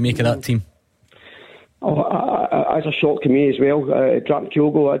Welsh. What do you make of that team? As a shock to me as well, dropped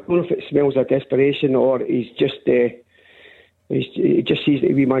Kyogo. I don't know if it smells of desperation or he's just... he just sees that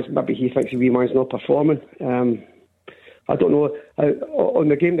maybe he thinks the wee man's not performing. I don't know. On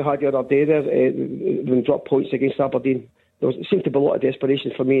the game they had the other day there, when dropped points against Aberdeen, there seemed to be a lot of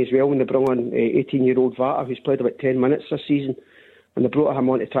desperation for me as well when they brought on 18-year-old Vata, who's played about 10 minutes this season, and they brought him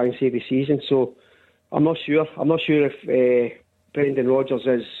on to try and save his season. So I'm not sure. I'm not sure if Brendan Rodgers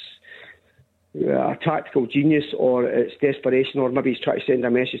is a tactical genius or it's desperation, or maybe he's trying to send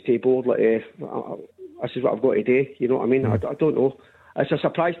a message to the board like, this is what I've got to do. You know what I mean? I don't know. It's a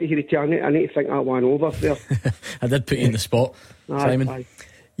surprise to hear it. I need to think that one over there. I did put you in the spot, Simon. Aye.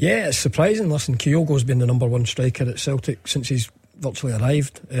 Yeah, it's surprising. Listen, Kyogo's been the number 1 striker at Celtic since he's virtually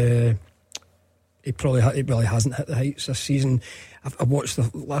arrived. He really hasn't hit the heights this season. I've watched the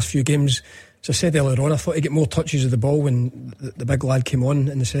last few games. As I said earlier on, I thought he'd get more touches of the ball when the big lad came on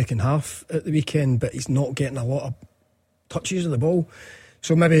in the second half at the weekend, but he's not getting a lot of touches of the ball.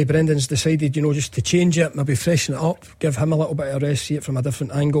 So maybe Brendan's decided, just to change it, maybe freshen it up, give him a little bit of rest, see it from a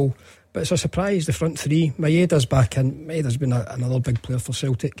different angle. But it's a surprise, the front 3. Maeda's back in. Maeda's been another big player for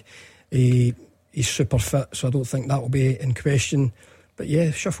Celtic. He's super fit, so I don't think that will be in question. But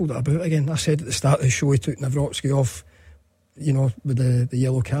yeah, shuffled it about again. I said at the start of the show he took Nawrocki off, with the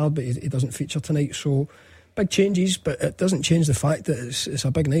yellow card, but he doesn't feature tonight. So big changes, but it doesn't change the fact that it's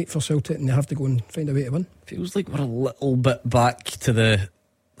a big night for Celtic and they have to go and find a way to win. Feels like we're a little bit back to the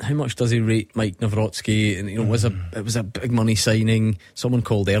how much does he rate Mike Nawrocki? And it was a big money signing. Someone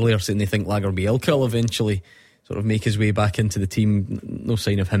called earlier saying they think Lager Bielka will eventually sort of make his way back into the team. No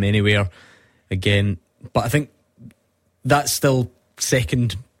sign of him anywhere again. But I think that's still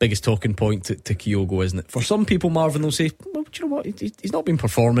second biggest talking point to Kyogo, isn't it? For some people, Marvin, they'll say, well, do you know what, he's not been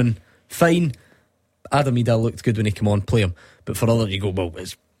performing. Fine, Adam Ida looked good when he came on, play him. But for others, you go, well,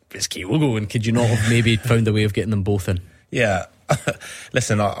 it's Kyogo, and could you not have maybe found a way of getting them both in? Yeah.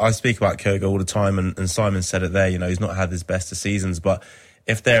 Listen, I speak about Kyogo all the time, and Simon said it there, he's not had his best of seasons, but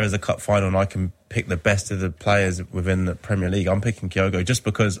if there is a cup final and I can pick the best of the players within the Premier League, I'm picking Kyogo, just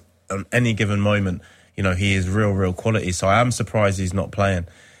because on any given moment, he is real quality. So I am surprised he's not playing.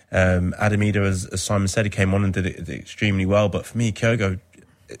 Adam Ida, as Simon said, he came on and did it extremely well, but for me, Kyogo,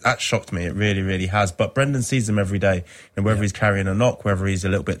 that shocked me. It really has. But Brendan sees them every day, whether he's carrying a knock, whether he's a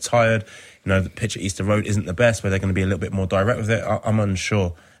little bit tired. The pitch at Easter Road isn't the best, where they're going to be a little bit more direct with it. I'm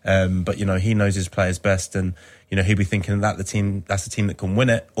unsure. But he knows his players best, and he'll be thinking that's the team that can win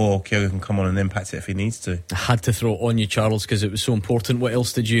it, or Kyogo can come on and impact it if he needs to. I had to throw it on you, Charles, because it was so important. What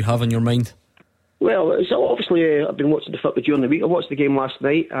else did you have on your mind? Well, so obviously I've been watching the football during the week. I watched the game last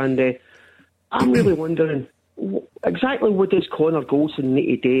night, and I'm really wondering exactly what does Connor Goldson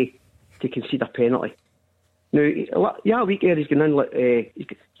need to do to concede a penalty. Now, a week earlier he's going in like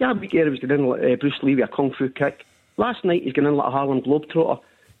Bruce Lee with a kung fu kick. Last night he's going in like a Harlem Globetrotter.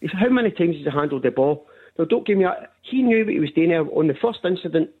 How many times has he handled the ball? Now, don't give me that. He knew what he was doing there. On the first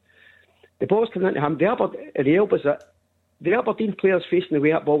incident, the ball was coming into him. The Aberdeen players facing the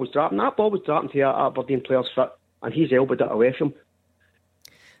way that ball was dropping. That ball was dropping to the Aberdeen player's foot, and he's elbowed it away from him.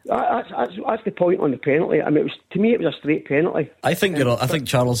 That's the point on the penalty. I mean, to me, it was a straight penalty. I think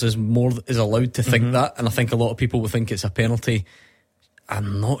Charles is allowed to think that, and I think a lot of people will think it's a penalty.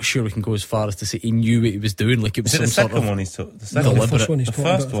 I'm not sure we can go as far as to say he knew what he was doing. Like it was the first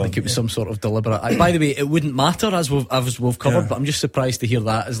one. Like it was some sort of deliberate. By the way, it wouldn't matter as we've covered, but I'm just surprised to hear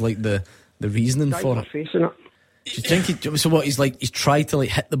that as like the reasoning for it. Facing it. Do you think so? What he's tried to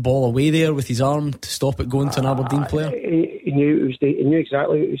hit the ball away there with his arm to stop it going to an Aberdeen player. He knew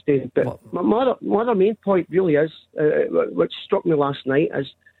exactly what he was doing. But my other main point really is, which struck me last night,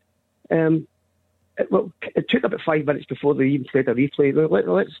 is it took about 5 minutes before they even played a replay.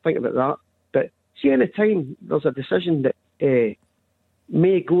 Let's think about that. But see, any time there's a decision that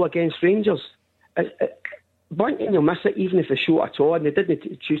may go against Rangers, Bunting will miss it even if they shoot at all, and they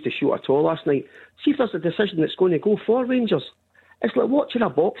didn't choose to shoot at all last night. See if there's a decision that's going to go for Rangers. It's like watching a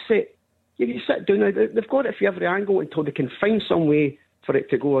box set. You sit down, they've got it for every angle until they can find some way for it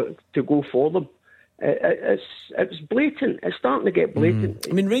to go for them. It's blatant. It's starting to get blatant.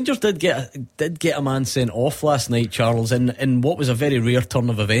 I mean, Rangers did get a man sent off last night, Charles, in what was a very rare turn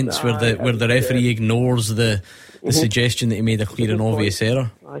of events where the referee ignores the suggestion that he made a clear and obvious error.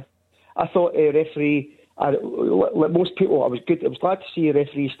 I thought a referee. Like most people, I was glad to see a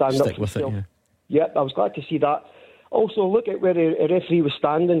referee stand Stick up with himself. it, yeah, I was glad to see that. Also, look at where a referee was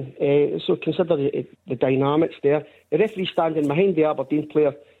standing. So consider the dynamics there. The referee standing behind the Aberdeen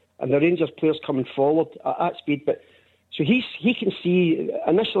player, and the Rangers players coming forward at speed. But so he can see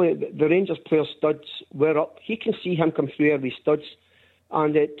initially the Rangers player's studs were up. He can see him come through with studs,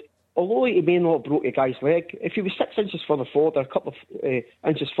 and although he may not have broke a guy's leg, if he was 6 inches further forward or a couple of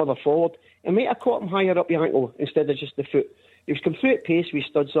inches further forward, it might have caught him higher up the ankle instead of just the foot. He was come through at pace with his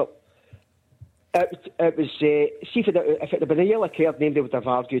studs up. It was see if it had been a yellow card, name they would have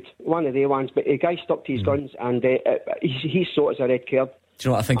argued one of the ones, but the guy stuck to his guns, and he saw it as a red card. Do you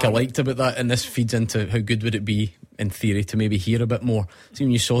know what I think I liked about that? And this feeds into how good would it be in theory to maybe hear a bit more. See,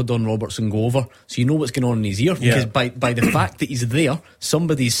 when you saw Don Robertson go over, so you know what's going on in his ear, because by the fact that he's there,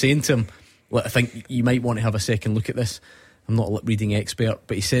 somebody's saying to him, well, I think you might want to have a second look at this. I'm not a lip reading expert,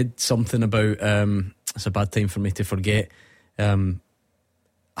 but he said something about it's a bad time for me to forget,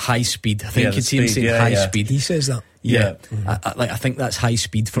 high speed. I think you could see him saying high speed. He says that. I think that's high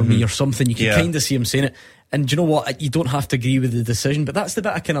speed for me or something. You can kind of see him saying it. And do you know what? You don't have to agree with the decision, but that's the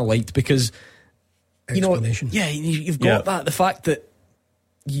bit I kind of liked, because you've got that, the fact that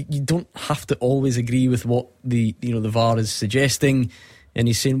you don't have to always agree with what the VAR is suggesting, and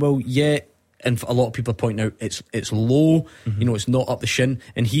he's saying, well, and a lot of people are pointing out it's low, it's not up the shin,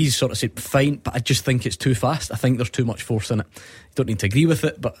 and he's sort of said fine, but I just think it's too fast. I think there's too much force in it. You don't need to agree with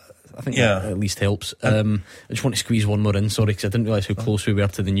it, but I think that at least helps. I just want to squeeze one more in, sorry, because I didn't realise how close we were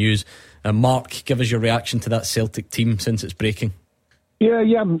to the news. Mark, give us your reaction to that Celtic team since it's breaking.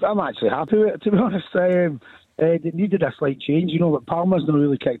 I'm actually happy with it, to be honest. It needed a slight change. But Palmer's not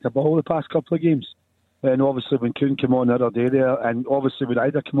really kicked a ball the past couple of games, and obviously when Kuhn came on the other day there, and obviously when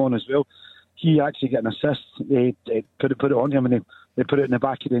Ida came on as well, he actually got an assist. They could have put it on him, and they put it in the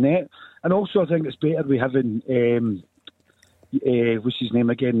back of the net. And also I think it's better we having what's his name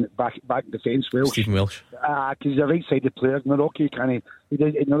again, back defence, Welsh. Stephen Welsh. Because he's a right-sided player. Rocky doesn't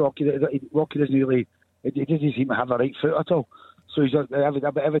really, he doesn't seem to have a right foot at all. So he's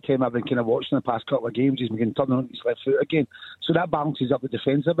every time I've been kind of watching the past couple of games, he's been turning on his left foot again. So that balances up the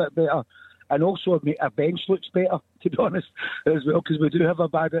defence a bit better. And also our bench looks better, to be honest, as well, because we do have a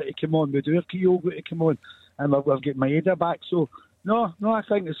Bada to come on, we do have Kyogo to come on, and we've got Maeda back. So no, I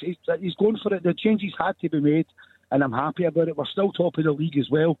think he's going for it. The changes had to be made, and I'm happy about it. We're still top of the league as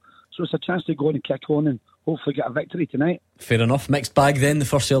well, so it's a chance to go on and kick on and hopefully get a victory tonight. Fair enough. Mixed bag then. The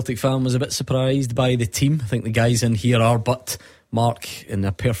first Celtic fan was a bit surprised by the team. I think the guys in here are, but Mark, in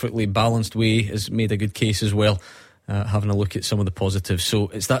a perfectly balanced way, has made a good case as well, having a look at some of the positives. So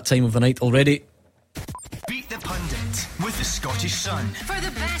it's that time of the night already. Beat the pundit Pundit with the Scottish Sun. For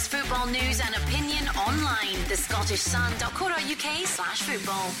the best football news and opinion online,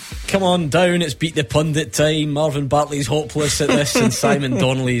 thescottishsun.co.uk/football. Come on down, it's Beat the Pundit time. Marvin Bartley's hopeless at this and Simon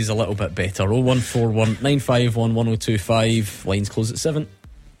Donnelly's a little bit better. 0141 951 1025. Lines close at 7.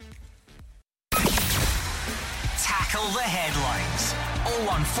 Tackle the headlines.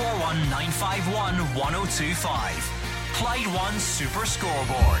 0141 951 1025. Clyde One Super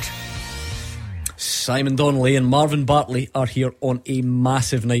Scoreboard. Simon Donnelly and Marvin Bartley are here on a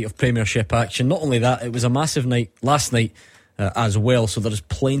massive night of Premiership action. Not only that, it was a massive night last night as well, so there's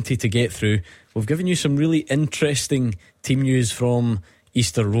plenty to get through. We've given you some really interesting team news from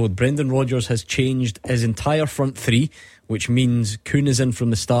Easter Road. Brendan Rodgers has changed his entire front three, which means Kuhn is in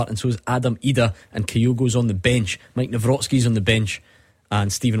from the start, and so is Adam Ida, and Kyogo's on the bench. Mike Nawrocki's on the bench,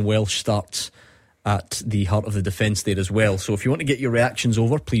 and Stephen Welsh starts at the heart of the defence there as well. So if you want to get your reactions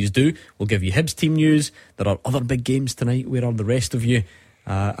over, please do. We'll give you Hibs team news. There are other big games tonight. Where are the rest of you?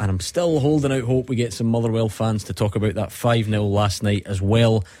 And I'm still holding out hope we get some Motherwell fans to talk about that 5-0 last night, as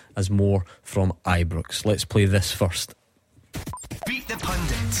well as more from Ibrox. Let's play this first. Beat the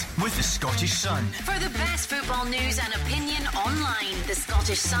Pundit with the Scottish Sun. For the best football news and opinion online,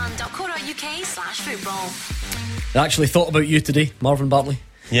 thescottishsun.co.uk/football. I actually thought about you today, Marvin Bartley.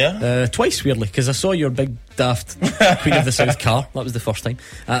 Yeah? Twice, weirdly, because I saw your big daft Queen of the South car. That was the first time.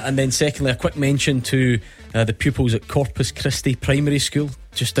 And then secondly, a quick mention to the pupils at Corpus Christi Primary School,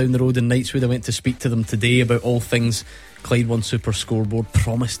 just down the road in Knightswood. I went to speak to them today about all things Clyde One Super Scoreboard.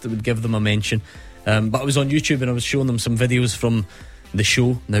 Promised that would give them a mention. But I was on YouTube and I was showing them some videos from the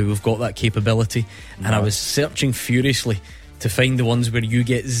show. Now we've got that capability. And I was searching furiously to find the ones where you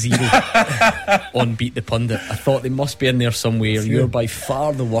get 0 on Beat the Pundit. I thought they must be in there somewhere. You're by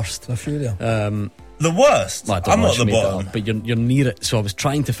far the worst. A few there. The worst? Well, I'm not the bottom. But you're near it. So I was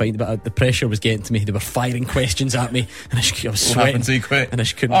trying to find it, but the pressure was getting to me. They were firing questions at me, and I was sweating. Too quick. And I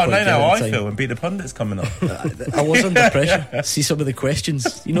just couldn't. Oh, quite no, get it in I time. feel when Beat the Pundit's coming up. I was under pressure. See some of the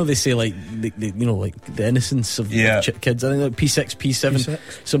questions. You know, they say like like the innocence of kids. I think like P6, P7.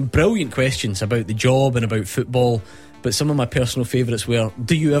 Some brilliant questions about the job and about football. But some of my personal favourites were: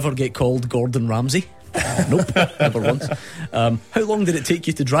 do you ever get called Gordon Ramsay? Nope, never once. How long did it take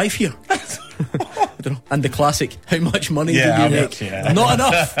you to drive here? I don't know. And the classic: how much money do you make?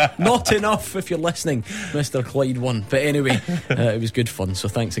 Not enough if you're listening, Mr. Clyde One. But anyway, it was good fun, so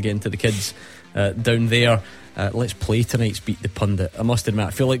thanks again to the kids down there. Let's play tonight's Beat the Pundit. I must admit,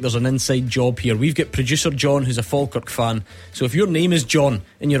 I feel like there's an inside job here. We've got producer John, who's a Falkirk fan. So if your name is John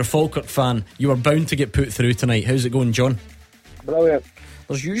and you're a Falkirk fan, you are bound to get put through tonight. How's it going, John? Brilliant.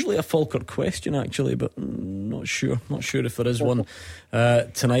 There's usually a Falkirk question actually, but not sure if there is one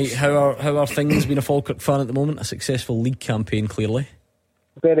tonight. How are things being a Falkirk fan at the moment? A successful league campaign, clearly.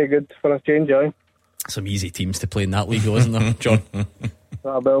 Very good for a change, aye. Some easy teams to play in that league, though, isn't there, John?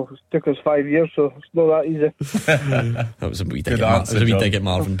 Well, it took us 5 years, so it's not that easy. That was a wee dig at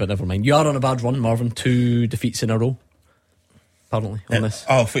Marvin, but never mind. You are on a bad run, Marvin. 2 defeats in a row, apparently, on this.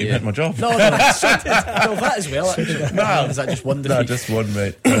 Oh, I thought you meant my job. No, that as well. No, is that just one defeat? No, just one,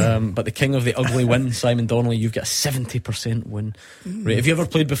 mate. But the king of the ugly win, Simon Donnelly, you've got a 70% win rate. Have you ever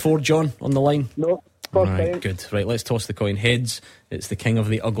played before, John, on the line? No. Right, good. Right, let's toss the coin. Heads, it's the king of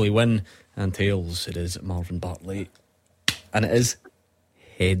the ugly win, and tails, it is Marvin Bartley. And it is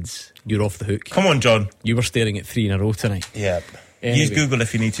heads. You're off the hook. Come on, John. You were staring at 3 in a row tonight. Yep. Anyway. Use Google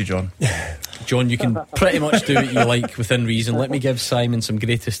if you need to, John. John, you can pretty much do what you like within reason. Let me give Simon some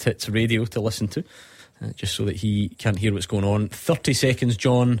greatest hits radio to listen to, just so that he can't hear what's going on. 30 seconds,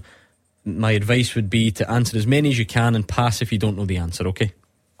 John. My advice would be to answer as many as you can and pass if you don't know the answer, okay?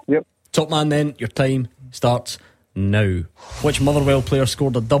 Yep. Top man then, your time starts now. Which Motherwell player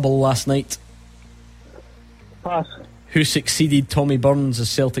scored a double last night? Pass. Who succeeded Tommy Burns as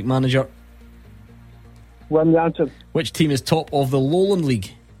Celtic manager? When the answer. Which team is top of the Lowland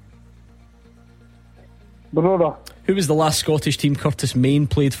League? Barora. Who was the last Scottish team Curtis Main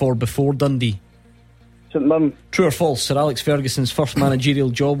played for before Dundee? St Mirren. True or false? Sir Alex Ferguson's first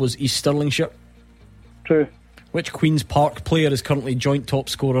managerial job was East Stirlingshire. True. Which Queen's Park player is currently joint top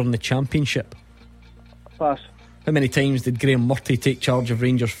scorer in the Championship? Pass. How many times did Graham Murty take charge of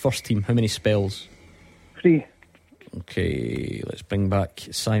Rangers' first team? How many spells? 3. Okay, let's bring back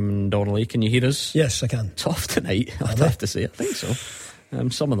Simon Donnelly. Can you hear us? Yes, I can. Tough tonight, I'd have to say. I think so.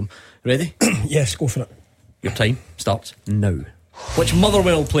 Some of them. Ready? Yes, go for it. Your time starts now. Which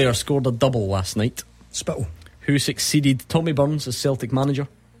Motherwell player scored a double last night? Spittle. Who succeeded Tommy Burns as Celtic manager?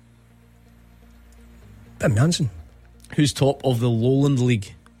 Ben Jansen. Who's top of the Lowland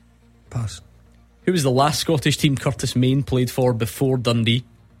League? Pass. Who was the last Scottish team Curtis Main played for before Dundee?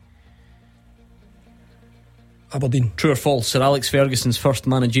 Aberdeen. True or false? Sir Alex Ferguson's first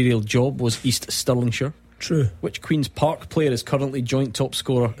managerial job was East Stirlingshire. True. Which Queen's Park player is currently joint top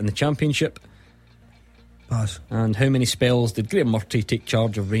scorer in the Championship? Pass. And how many spells did Graham Murty take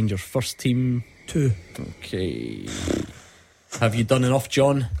charge of Rangers' first team? 2. Okay. Have you done enough,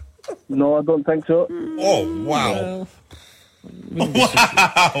 John? No, I don't think so. Oh, wow.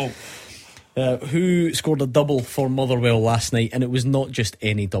 Wow. Who scored a double for Motherwell last night? And it was not just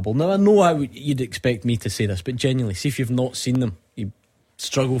any double. Now, I know you'd expect me to say this, but genuinely, see if you've not seen them, you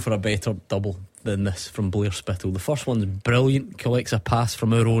struggle for a better double than this from Blair Spittle. The first one's brilliant, collects a pass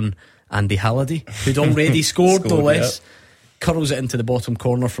from our own Andy Halliday, who'd already scored no less. Yep. Curls it into the bottom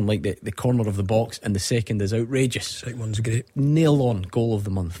corner from like the corner of the box, and the second is outrageous. Second one's great. Nail on goal of the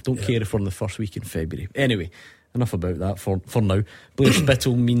month. Don't care if we're in the first week in February. Anyway, enough about that for now. Blair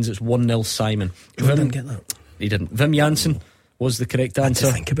Spittle means it's 1-0 Simon. I didn't get that. He didn't. Vim Janssen was the correct answer. I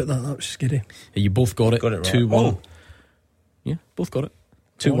had to think about that was scary. You both got it. Got it right. 2-1. Oh. Yeah, both got it.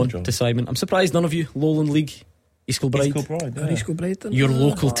 2-1 to Simon. I'm surprised none of you. Lowland League. East Kilbride. East Kilbride. Your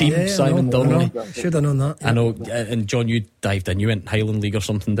local team, Simon Donnelly. Should have known that. I know. And John, you dived in. You went Highland League or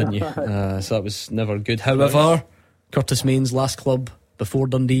something, didn't you? So that was never good. However, Curtis Main's last club before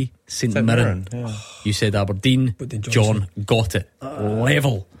Dundee, St Mirren. Yeah. You said Aberdeen. John got it.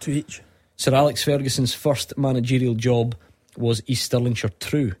 Level. 2 each. Sir Alex Ferguson's first managerial job was East Stirlingshire.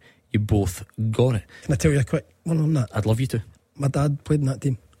 True. You both got it. Can I tell you a quick one on that? I'd love you to. My dad played in that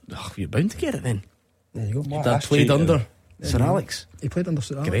team. Oh, you're bound to get it then. There you go. Your dad played under Sir Alex. He played under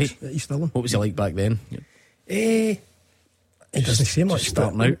Sir Alex. Great. At East Stirling. What was he like back then? He doesn't say much.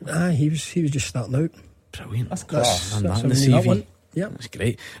 Starting out. He was just starting out. Brilliant. That's class. And that in the CV. Yeah, that's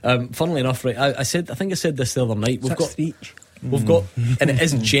great. Funnily enough, right? I think I said this the other night. We've got, and it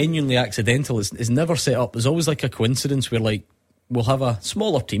is genuinely accidental. It's never set up. There's always like a coincidence where like we'll have a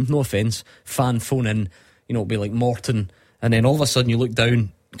smaller team, no offence, fan phone in. You know, it'll be like Morton, and then all of a sudden you look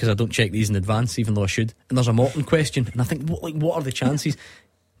down. Because I don't check these in advance, even though I should. And there's a Morton question, and I think, what are the chances?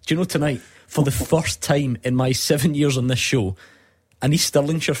 Do you know, tonight, for the first time in my 7 years on this show, an East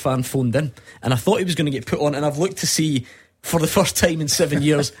Stirlingshire fan phoned in, and I thought he was going to get put on, and I've looked to see, for the first time in 7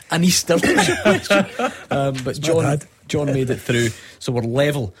 years, an East Stirlingshire question. But John made it through, so we're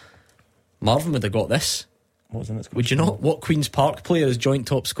level. Marvin would have got this. What was in it? Would you not? What Queen's Park player is joint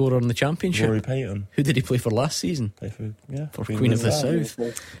top scorer in the Championship? Rory Payton. Who did he play for last season? For Queen of the South.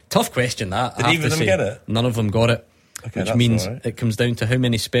 Tough question that. Did either of them get it? None of them got it. Okay, which means it comes down to how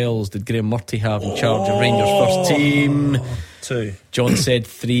many spells did Graham Murty have in charge of Rangers' first team? 2. John said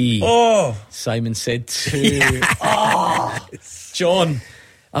 3. Simon said 2. John,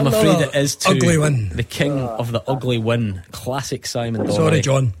 I'm afraid it is 2. Ugly win. The king of the ugly win. Classic Simon Donnelly. Sorry,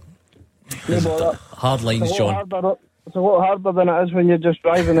 John. Hard lines, John. It's a lot harder than it is when you're just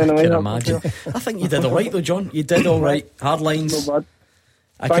driving in a I can imagine. I think you did alright though, John. You did alright. Hard lines. No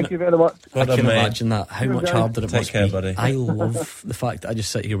bad. Thank you very much. I can imagine that. How much harder it must be. Buddy. I love the fact that I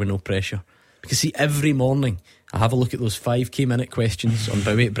just sit here with no pressure. Because see, every morning I have a look at those 5k minute questions on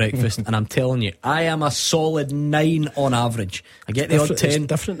Bow 8 Breakfast, and I'm telling you, I am a solid 9 on average. I get the odd 10. It's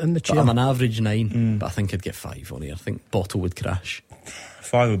different in the chair. I'm an average 9, but I think I'd get 5 on here. I think Bottle would crash.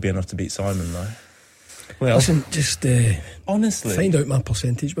 5 would be enough to beat Simon though. Well, listen, just honestly, find out my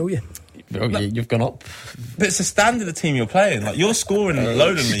percentage, will you? You've gone up. But it's the standard of the team you're playing. Like you're scoring in the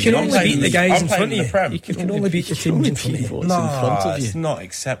Lowland League. You can only beat the guys in front of you. Prem. You can only beat the teams in front of you. No, it's not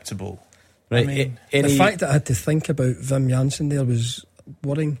acceptable. Right. I mean, the fact that I had to think about Vim Janssen there was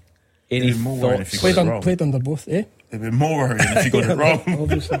worrying. Any thoughts? Played under both, eh? It'd be more worrying if you got it wrong.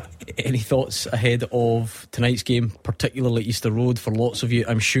 Obviously. Any thoughts ahead of tonight's game, particularly Easter Road for lots of you,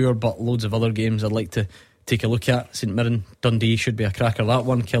 I'm sure, but loads of other games I'd like to take a look at. St Mirren, Dundee should be a cracker, that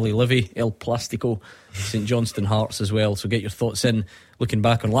one. Kelly Livy, El Plastico, St Johnstone Hearts as well. So get your thoughts in. Looking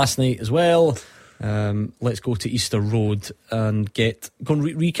back on last night as well. Let's go to Easter Road and go and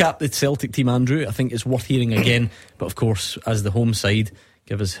recap the Celtic team, Andrew. I think it's worth hearing again, but of course, as the home side,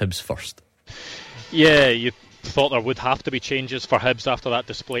 give us Hibs first. Yeah, you thought there would have to be changes for Hibs after that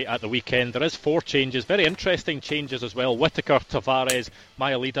display at the weekend. There is 4 changes, very interesting changes as well. Whittaker, Tavares,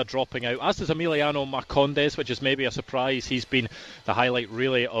 Mailida dropping out, as does Emiliano Marcondes, which is maybe a surprise. He's been the highlight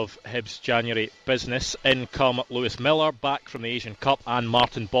really of Hibs' January business. In come Lewis Miller, back from the Asian Cup, and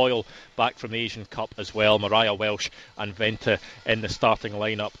Martin Boyle, back from the Asian Cup as well. Mariah Welsh and Venta in the starting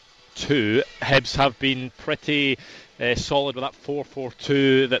lineup too. Hibs have been pretty solid with that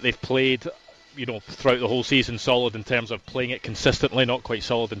 4-4-2 that they've played throughout the whole season, solid in terms of playing it consistently, not quite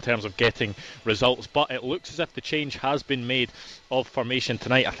solid in terms of getting results. But it looks as if the change has been made of formation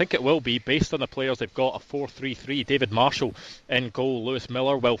tonight. I think it will be, based on the players they've got, a 4-3-3. David Marshall in goal, Lewis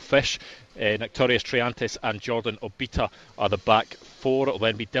Miller, Will Fish, Nectarius Triantis and Jordan Obita are the back four. It'll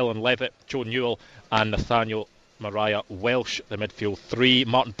then be Dylan Levitt, Joe Newell and Nathaniel Mariah Welsh, the midfield three.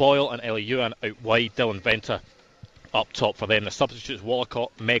 Martin Boyle and Ellie Ewan out wide. Dylan Venter up top for them. The substitutes: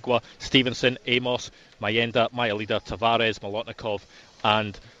 Wallacott, Megwa, Stevenson, Amos, Mayenda, Mayalida, Tavares, Molotnikov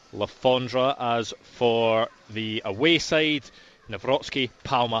and Lafondra. As for the away side, Nawrocki,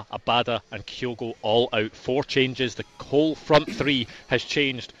 Palma, Abada and Kyogo all out. 4 changes. The whole front three has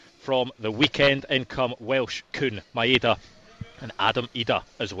changed from the weekend. In come Welsh, Kuhn, Maeda and Adam Ida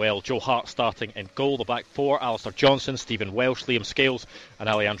as well. Joe Hart starting in goal. The back four: Alistair Johnson, Stephen Welsh, Liam Scales and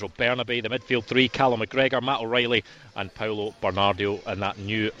Alejandro Bernabe. The midfield three: Callum McGregor, Matt O'Reilly and Paolo Bernardo. And that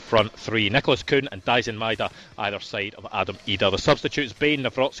new front three: Nicholas Kuhn and Dyson Maeda either side of Adam Ida. The substitutes: Bain,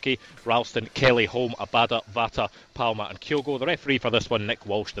 Nawrocki, Ralston, Kelly, Holm, Abada, Vata, Palma and Kyogo. The referee for this one, Nick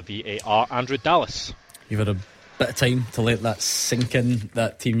Walsh. The VAR, Andrew Dallas. You've had a bit of time to let that sink in,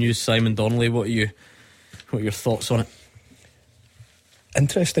 that team news. Simon Donnelly, what are your thoughts on it?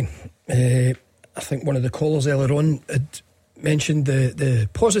 Interesting. I think one of the callers earlier on had mentioned the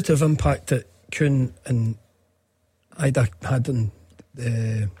positive impact that Kuhn and Ida had on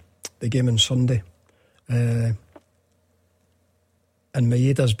the game on Sunday, and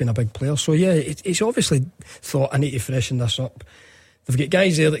Maeda's been a big player. So yeah, it's obviously thought, I need to freshen this up. They've got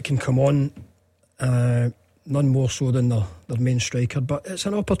guys there that can come on, none more so than their main striker, but it's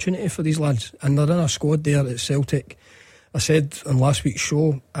an opportunity for these lads, and they're in a squad there at Celtic. I said on last week's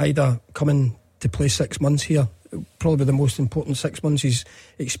show, Ida coming to play 6 months here, probably the most important 6 months he's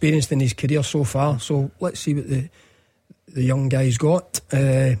experienced in his career so far. So let's see what the young guy's got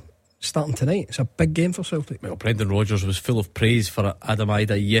starting tonight. It's a big game for Celtic. Well, Brendan Rodgers was full of praise for Adam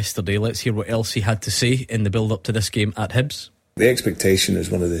Ida yesterday. Let's hear what else he had to say in the build-up to this game at Hibs. The expectation is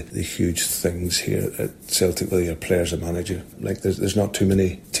one of the huge things here at Celtic, whether you're a player or manager. Like there's not too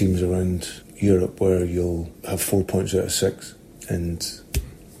many teams around Europe where you'll have 4 points out of 6, and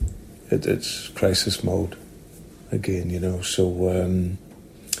it's crisis mode again, So,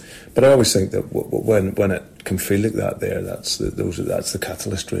 but I always think that when it can feel like that, that's the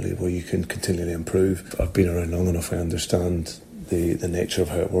catalyst really, where you can continually improve. I've been around long enough; I understand the nature of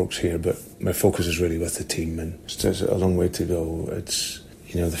how it works here. But my focus is really with the team, and there's a long way to go. It's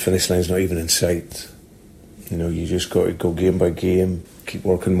the finish line's not even in sight. You just got to go game by game, keep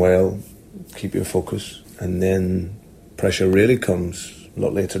working well. Keep your focus, and then pressure really comes a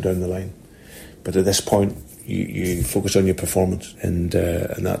lot later down the line. But at this point, you focus on your performance, and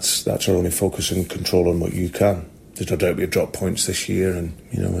that's our only focus, and control on what you can. There's no doubt we dropped points this year, and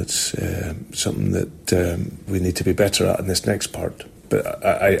it's something that we need to be better at in this next part. But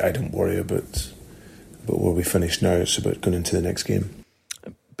I don't worry about where we finish now. It's about going into the next game.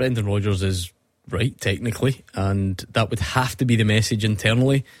 Brendan Rodgers is right, technically, and that would have to be the message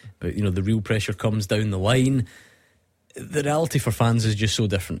internally. But the real pressure comes down the line. The reality for fans is just so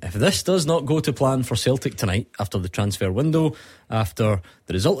different. If this does not go to plan for Celtic tonight, after the transfer window, after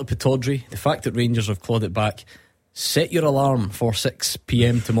the result of Pittodrie, the fact that Rangers have clawed it back, set your alarm for 6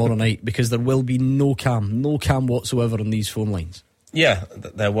 p.m. tomorrow night, because there will be no calm whatsoever on these phone lines. Yeah,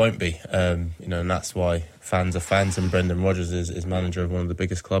 there won't be, and that's why fans are fans, and Brendan Rodgers is manager of one of the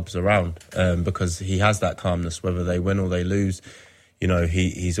biggest clubs around, because he has that calmness, whether they win or they lose.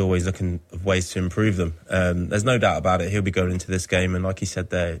 He's always looking at ways to improve them. There's no doubt about it. He'll be going into this game, and like he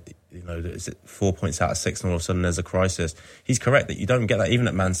said there, is it 4 points out of 6, and all of a sudden there's a crisis. He's correct that you don't get that even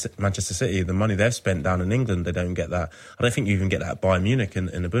at Manchester City. The money they've spent down in England, they don't get that. I don't think you even get that at Bayern Munich in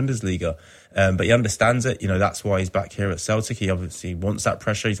the Bundesliga. But he understands it. That's why he's back here at Celtic. He obviously wants that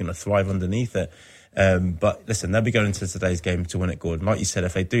pressure. He's going to thrive underneath it. But listen, they'll be going into today's game to win it, Gordon. Like you said,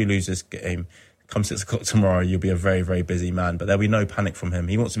 if they do lose this game, come 6 o'clock tomorrow, you'll be a very, very busy man. But there'll be no panic from him.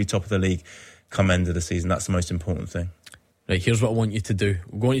 He wants to be top of the league come end of the season. That's the most important thing. Right, here's what I want you to do.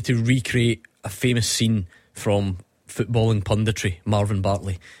 We want you to recreate a famous scene from footballing punditry, Marvin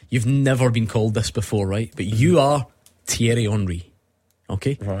Bartley. You've never been called this before, right? But you are Thierry Henry.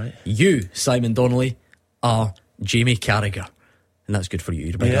 Okay? Right. You, Simon Donnelly, are Jamie Carragher. And that's good for you.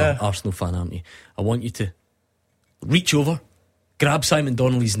 You're a big Arsenal fan, aren't you? I want you to reach over, grab Simon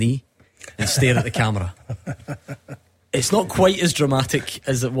Donnelly's knee, and stare at the camera. It's not quite as dramatic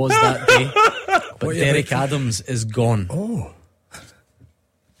as it was that day, but Derek Adams is gone. Oh,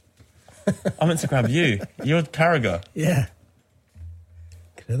 I meant to grab you. You're Carragher. Yeah.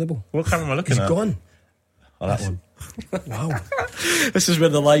 Incredible. What camera am I looking at? He's gone. Oh, that one. Wow. This is where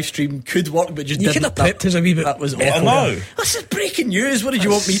the live stream could work, but just You didn't. could have pepped us a wee bit. That was awful. I know. This is breaking news. What did you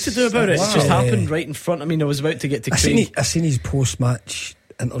want me to do about it? It's just happened right in front of me. I was about to get to Craig. I seen his post-match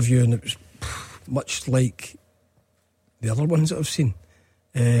interview, and it was much like the other ones that I've seen.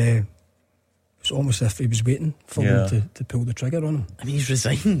 It was almost as if he was waiting for them to pull the trigger on him. I mean, he's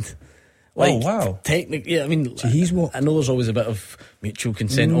resigned. Oh, wow. Technically, I mean, so he's what? I know there's always a bit of mutual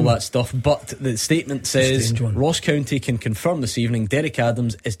consent, all that stuff, but the statement says Ross County can confirm this evening Derek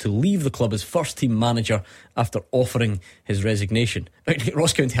Adams is to leave the club as first team manager after offering his resignation.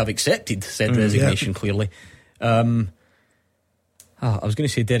 Ross County have accepted said resignation, clearly. I was going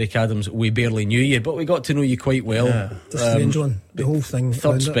to say Derek Adams, we barely knew you, but we got to know you quite well. Yeah. The strange one, the whole thing.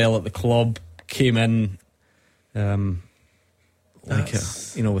 Third spell at the club, came in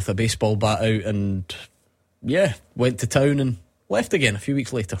with a baseball bat out, and went to town and left again a few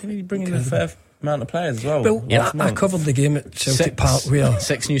weeks later. Didn't he bring in a fair amount of players as well? Well, I covered the game at Celtic Park where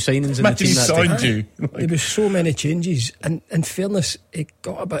 6 new signings in the team that day. There was so many changes, and in fairness, it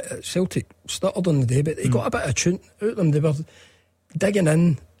got a bit. Celtic stuttered on the day, but they got a bit of tune out of them. They were digging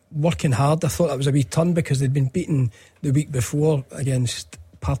in, working hard. I thought that was a wee turn because they'd been beaten the week before against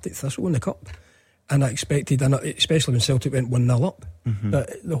Partick Thistle in the Cup, and I expected, especially when Celtic went 1-0 up. But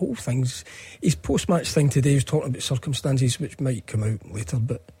the whole thing's his post-match thing today. He was talking about circumstances which might come out later,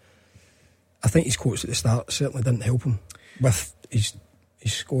 but I think his quotes at the start certainly didn't help him with his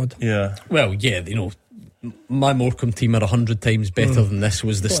squad. Yeah. Well, my Morecambe team are 100 times better than this.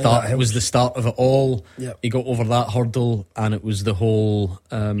 Was the start of it all. Yep. He got over that hurdle, and it was the whole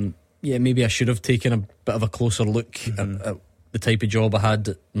maybe I should have taken a bit of a closer look at the type of job I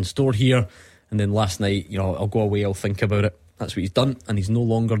had in store here. And then last night, I'll go away, I'll think about it. That's what he's done, and he's no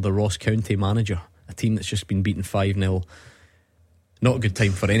longer the Ross County manager, a team that's just been beaten 5-0. Not a good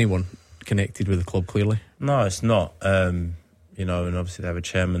time for anyone connected with the club, clearly. No, it's not. And obviously they have a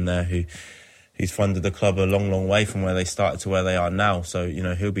chairman there who's funded the club a long, long way from where they started to where they are now. So,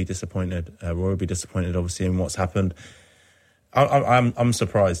 he'll be disappointed. Roy will be disappointed, obviously, in what's happened. I'm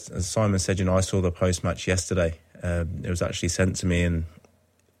surprised. As Simon said, I saw the post-match yesterday. It was actually sent to me, and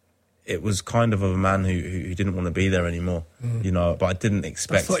it was kind of a man who didn't want to be there anymore, but I didn't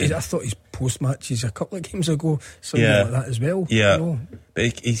expect I thought his post-matches a couple of games ago, something like that as well. Yeah,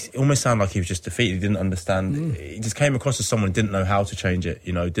 but he almost sounded like he was just defeated. He didn't understand. He just came across as someone who didn't know how to change it,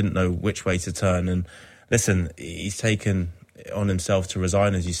 didn't know which way to turn. And listen, he's taken it on himself to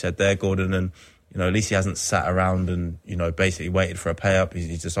resign, as you said there, Gordon, and at least he hasn't sat around and, basically waited for a pay-up.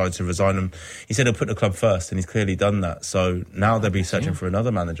 He's decided to resign him. He said he'll put the club first, and he's clearly done that. So now they'll be searching for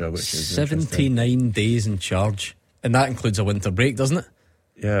another manager, which is 79 days in charge. And that includes a winter break, doesn't it?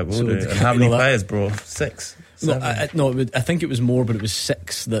 Yeah, it will do. And how many players, bro? 6? I think it was more, but it was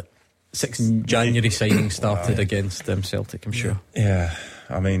 6 January signings started against Celtic, I'm sure. Yeah,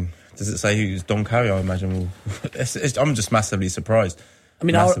 I mean, does it say who's Don Carey? I imagine I'm just massively surprised. I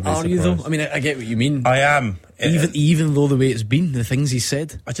mean, are you though? I mean, I get what you mean. I am. Even though the way it's been, the things he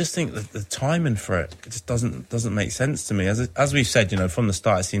said, I just think that the timing for it just doesn't make sense to me. As we've said, from the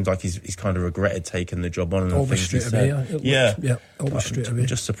start, it seems like he's kind of regretted taking the job on and the things he said. Almost straight away. I'm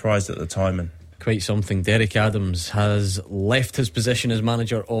just surprised at the timing. Quite something. Derek Adams has left his position as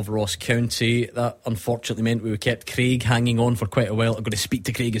manager of Ross County. That unfortunately meant we kept Craig hanging on for quite a while. I'm going to speak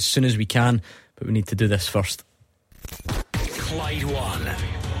to Craig as soon as we can, but we need to do this first. Clyde One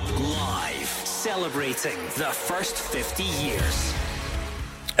live, celebrating the first 50 years.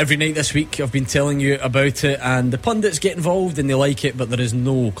 Every night this week I've been telling you about it, and the pundits get involved and they like it, but there is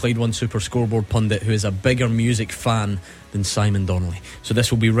no Clyde One Super Scoreboard pundit who is a bigger music fan than Simon Donnelly. So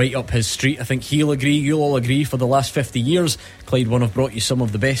this will be right up his street. I think he'll agree, you'll all agree. For the last 50 years, Clyde One have brought you some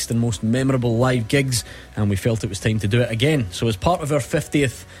of the best and most memorable live gigs, and we felt it was time to do it again. So as part of our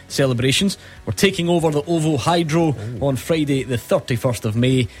 50th celebrations, we're taking over the OVO Hydro on Friday the 31st of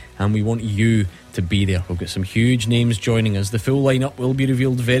May, and we want you to be there. We've got some huge names joining us. The full lineup will be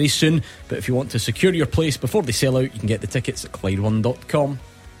revealed very soon, but if you want to secure your place before they sell out, you can get the tickets at Clyde1.com.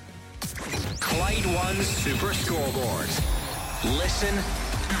 Clyde One Super Scoreboard. Listen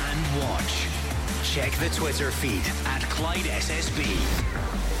and watch. Check the Twitter feed at Clyde SSB.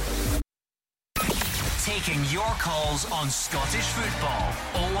 Taking your calls on Scottish football.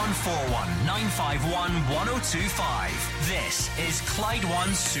 0141 951 1025. This is Clyde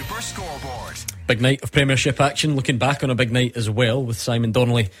One Super Scoreboard. Big night of Premiership action. Looking back on a big night as well with Simon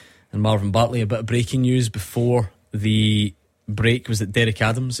Donnelly and Marvin Bartley. A bit of breaking news before the break was that Derek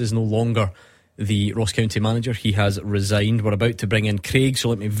Adams is no longer the Ross County manager. He has resigned. We're about to bring in Craig, so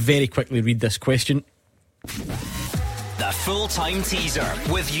let me very quickly read this question. The full-time teaser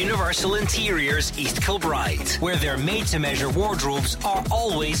with Universal Interiors East Kilbride, where their made-to-measure wardrobes are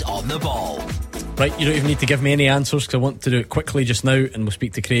always on the ball. Right, you don't even need to give me any answers because I want to do it quickly just now, and we'll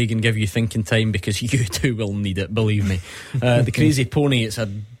speak to Craig and give you thinking time because you too will need it, believe me. The Crazy Pony, it's a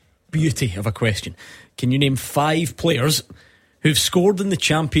beauty of a question. Can you name 5 players who've scored in the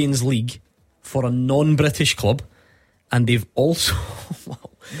Champions League for a non-British club, and they've also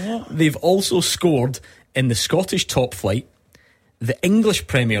scored in the Scottish top flight, the English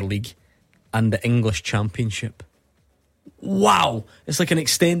Premier League, and the English Championship? Wow, it's like an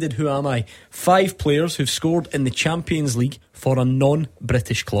extended Who Am I? 5 players who've scored in the Champions League for a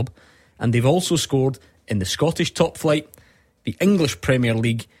non-British club, and they've also scored in the Scottish top flight, the English Premier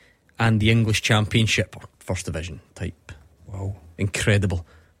League, and the English Championship, or First Division type. Wow, incredible.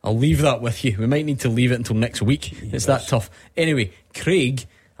 I'll leave that with you. We might need to leave it until next week. Yes. It's that tough. Anyway, Craig,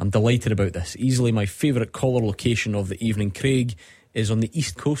 I'm delighted about this. Easily my favourite caller location of the evening. Craig is on the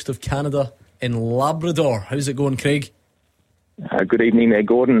east coast of Canada in Labrador. How's it going, Craig? Good evening there,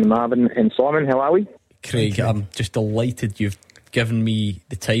 Gordon, Marvin and Simon. How are we? Craig, I'm just delighted you've given me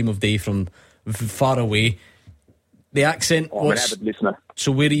the time of day from far away. The accent. I'm an avid listener.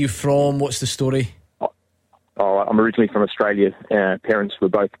 So where are you from? What's the story? I'm originally from Australia. Parents were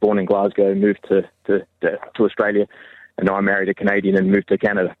both born in Glasgow, moved to Australia, and I married a Canadian and moved to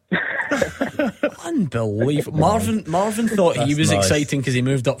Canada. Unbelievable. Marvin thought he was nice. Exciting because he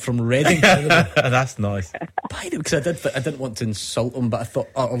moved up from Reading. That's nice. Because I didn't want to insult him, but I thought,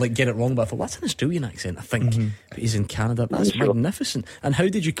 or like get it wrong, but I thought that's an Australian accent, I think. But he's in Canada. That's magnificent. And how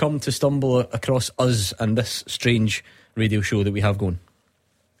did you come to stumble across us and this strange radio show that we have going?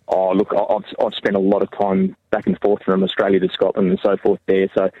 Oh, look, I've spent a lot of time back and forth from Australia to Scotland and so forth there,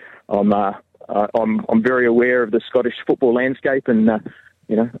 so I'm very aware of the Scottish football landscape, and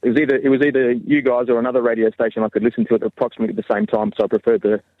it was either you guys or another radio station I could listen to at approximately the same time, so I preferred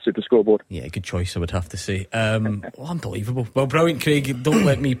the Superscoreboard. Yeah, good choice, I would have to say. Unbelievable. Well, brilliant, Craig. Don't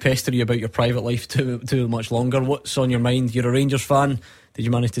let me pester you about your private life too much longer. What's on your mind? You're a Rangers fan. Did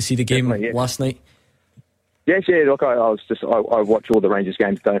you manage to see the game last night? Yes, yeah. Look, I watch all the Rangers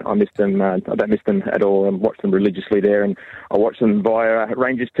games. I don't miss them at all. I watch them religiously there, and I watch them via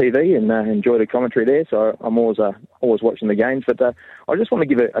Rangers TV and enjoy the commentary there. So I'm always watching the games. But I just want to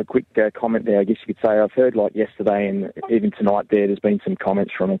give a quick comment there. I guess you could say I've heard like yesterday and even tonight there's been some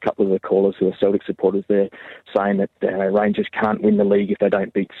comments from a couple of the callers who are Celtic supporters there saying that Rangers can't win the league if they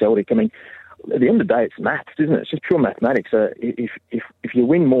don't beat Celtic. I mean, at the end of the day, it's maths, isn't it? It's just pure mathematics. If you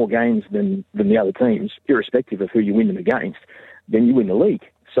win more games than the other teams, irrespective of who you win them against, then you win the league.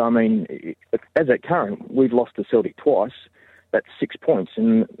 So, I mean, as at current, we've lost to Celtic twice. That's 6 points,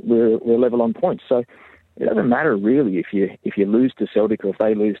 and we're level on points. So it doesn't matter really if you lose to Celtic or if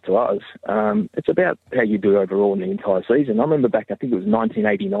they lose to us. It's about how you do overall in the entire season. I remember back, I think it was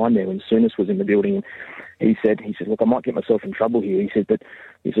 1989 there when Souness was in the building, and he said, look, I might get myself in trouble here. He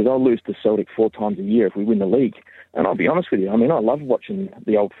said, I'll lose to Celtic 4 times a year if we win the league. And I'll be honest with you, I mean, I love watching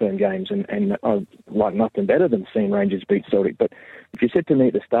the Old Firm games, and I like nothing better than seeing Rangers beat Celtic. But if you said to me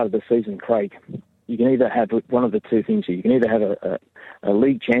at the start of the season, Craig, you can either have one of the two things here. You can either have a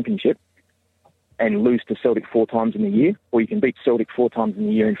league championship and lose to Celtic 4 times in a year, or you can beat Celtic 4 times in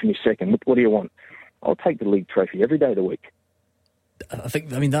a year and finish second. What do you want? I'll take the league trophy every day of the week.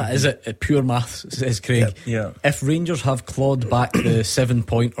 I mean, that is it. Pure maths, says Craig. Yeah. If Rangers have clawed back the 7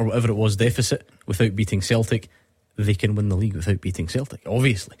 point or whatever it was deficit without beating Celtic, they can win the league without beating Celtic,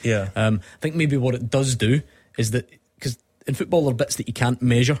 obviously. Yeah. I think maybe what it does do is that, because in football there are bits that you can't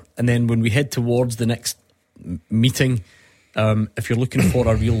measure, and then when we head towards the next meeting, if you're looking for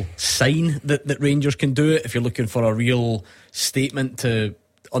a real sign that Rangers can do it, if you're looking for a real statement to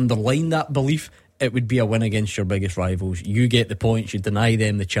underline that belief, it would be a win against your biggest rivals. You get the points, you deny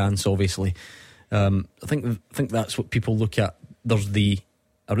them the chance, obviously. I think that's what people look at. There's the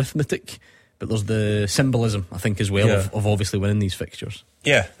arithmetic, but there's the symbolism, I think, as well, of obviously winning these fixtures.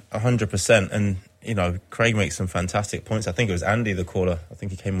 Yeah, 100%. And, you know, Craig makes some fantastic points. I think it was Andy, the caller. I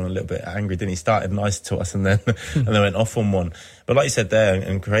think he came on a little bit angry, didn't he? Started nice to us and then went off on one. But like you said there,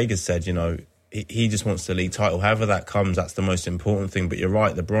 and Craig has said, you know, he just wants the league title. However that comes, that's the most important thing. But you're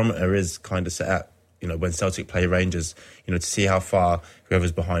right, the barometer is kind of set at, you know, when Celtic play Rangers, you know, to see how far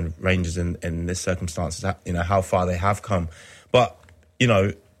whoever's behind Rangers in this circumstance, you know, how far they have come. But, you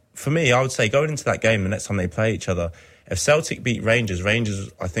know, for me, I would say going into that game, the next time they play each other, if Celtic beat Rangers,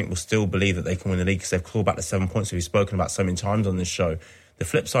 I think will still believe that they can win the league because they've clawed back the 7 points that we've spoken about so many times on this show. The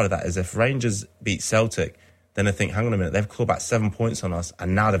flip side of that is if Rangers beat Celtic, then I think, hang on a minute, they've clawed back 7 points on us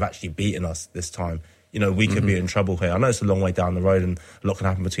and now they've actually beaten us this time. You know, we could be in trouble here. I know it's a long way down the road and a lot can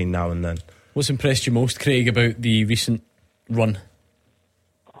happen between now and then. What's impressed you most, Craig, about the recent run?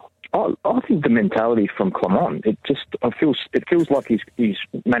 I think the mentality from Clement, it feels like he's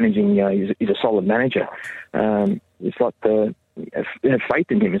managing. He's a solid manager. It's like have faith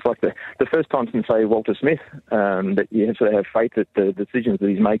in him. It's like the first time since, say, Walter Smith, that you have to have faith that the decisions that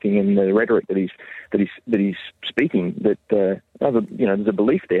he's making and the rhetoric that he's speaking, that there's a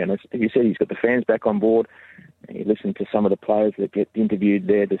belief there. And as you said, he's got the fans back on board. You listen to some of the players that get interviewed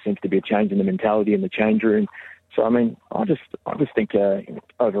there. There seems to be a change in the mentality in the change room. So, I mean, I just think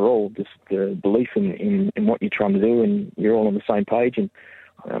overall, just the belief in what you're trying to do, and you're all on the same page. And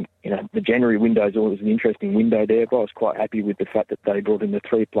the January window is always an interesting window there, but I was quite happy with the fact that they brought in the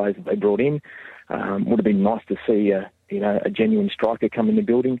 3 players that they brought in. Would have been nice to see a genuine striker come in the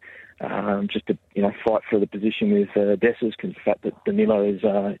building, just to fight for the position with Dessers, because the fact that Danilo is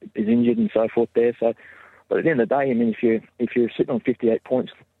injured and so forth there. So, but at the end of the day, I mean, if you're sitting on 58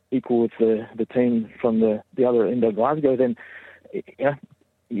 points, equal with the team from the other end of Glasgow, then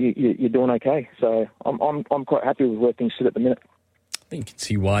you're doing okay. So I'm quite happy with where things sit at the minute. I think you can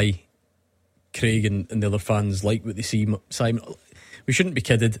see why Craig and the other fans like what they see. Simon, we shouldn't be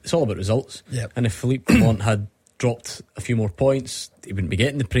kidded. It's all about results. Yep. And if Philippe Clement had dropped a few more points, he wouldn't be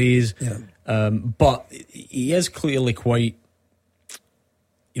getting the praise. Yeah. But he is clearly quite,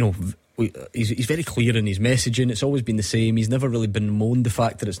 he's very clear in his messaging. It's always been the same. He's never really bemoaned the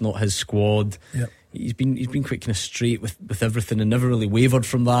fact that it's not his squad. Yep. He's been quite kind of straight with everything and never really wavered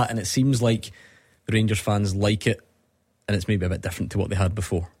from that. And it seems like the Rangers fans like it, and it's maybe a bit different to what they had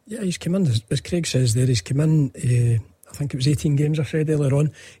before. Yeah, he's come in, as Craig says there, he's come in, I think it was 18 games I said earlier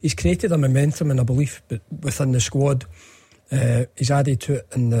on. He's created a momentum and a belief within the squad. He's added to it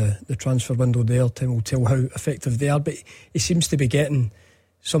in the transfer window there. Tim will tell how effective they are, but he seems to be getting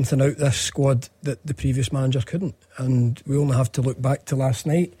something out this squad that the previous manager couldn't. And we only have to look back to last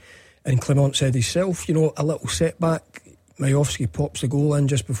night, and Clement said himself, a little setback. Majowski pops the goal in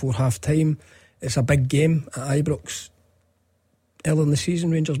just before half time. It's a big game at Ibrox. Early in the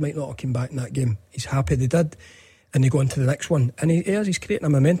season, Rangers might not have come back in that game. He's happy they did, and they go into the next one, and he's creating a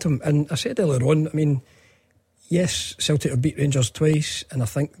momentum. And I said earlier on, I mean, yes, Celtic have beat Rangers twice, and I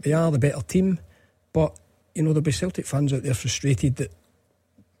think they are the better team, but there'll be Celtic fans out there frustrated that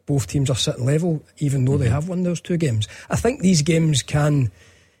both teams are sitting level, even though they have won those 2 games. I think these games can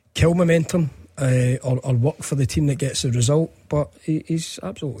kill momentum or work for the team that gets the result, but he's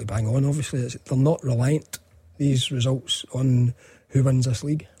absolutely bang on. Obviously, they're not reliant, these results, on who wins this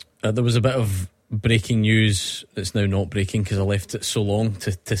league. There was a bit of breaking news that's now not breaking because I left it so long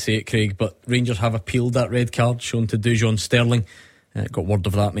to say it, Craig, but Rangers have appealed that red card shown to Dujon Sterling. Got word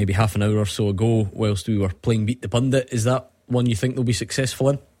of that maybe half an hour or so ago whilst we were playing Beat the Pundit. Is that one you think they'll be successful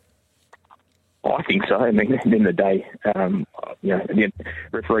in? Oh, I think so. I mean, at the end of the day, the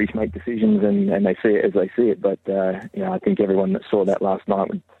referees make decisions and they see it as they see it. But I think everyone that saw that last night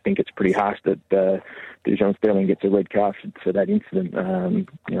would think it's pretty harsh that Dujon Sterling gets a red card for that incident.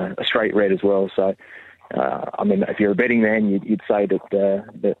 A straight red as well. So, I mean, if you're a betting man, you'd say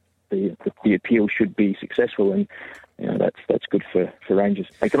that the appeal should be successful, and that's good for Rangers.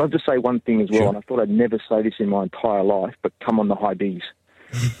 Hey, can I just say one thing as well? Sure. And I thought I'd never say this in my entire life, but come on the high bees.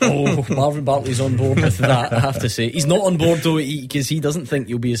 Oh, Marvin Bartley's on board with that, I have to say. He's not on board though, because he doesn't think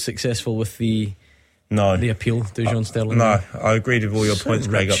you'll be as successful with the appeal to Dujon Sterling. No, I agreed with all your points,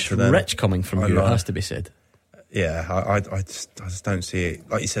 Craig, up to then. Rich coming from you, it has to be said. Yeah, I just don't see it.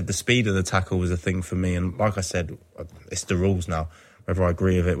 Like you said, the speed of the tackle was a thing for me, and like I said, it's the rules now. Whether I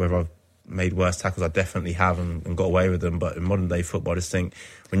agree with it, whether I've made worse tackles, I definitely have and got away with them. But in modern day football, I just think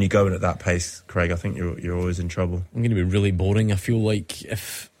when you go in at that pace, Craig, I think you're always in trouble. I'm going to be really boring. I feel like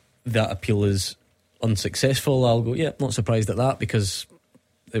if that appeal is unsuccessful, I'll go, not surprised at that, because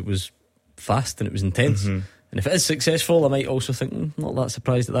it was fast and it was intense. And if it is successful, I might also think not that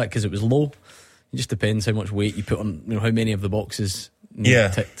surprised at that, because it was low. It just depends how much weight you put on, how many of the boxes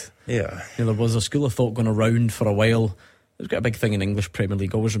ticked. Yeah. There was a school of thought going around for a while. It was quite a big thing in English Premier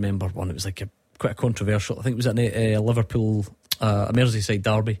League. I always remember one. It was like quite a controversial. I think it was at a Liverpool, a Merseyside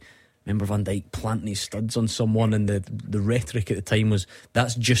derby. Remember Van Dijk planting his studs on someone, and the rhetoric at the time was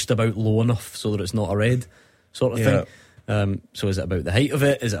that's just about low enough so that it's not a red sort of thing. So is it about the height of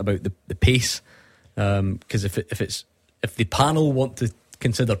it? Is it about the pace? Because if the panel want to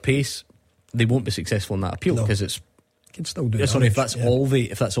consider pace, they won't be successful in that appeal, because it's can still do. If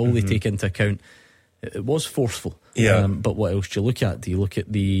that's all they take into account. It was forceful. But what else do you look at? Do you look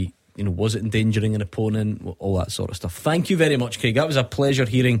at the, was it endangering an opponent? All that sort of stuff. Thank you very much, Craig. That was a pleasure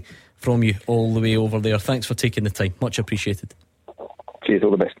hearing from you all the way over there. Thanks for taking the time. Much appreciated. Cheers,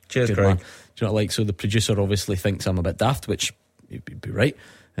 all the best. Cheers, Good Craig. Man. Do you know what I like? So the producer obviously thinks I'm a bit daft, which you'd be right.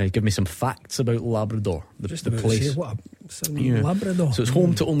 Give me some facts about Labrador. The place. What a It's in Labrador. So it's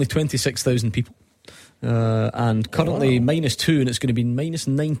home to only 26,000 people. And currently -2, and it's going to be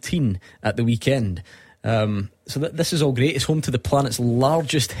 -19 at the weekend. So this is all great. It's home to the planet's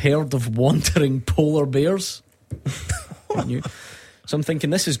largest herd of wandering polar bears. So I'm thinking,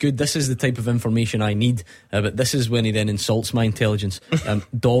 this is good. This is the type of information I need. But this is when he then insults my intelligence.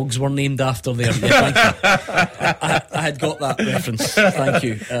 Dogs were named after there. Yeah, thank you. I had got that reference. Thank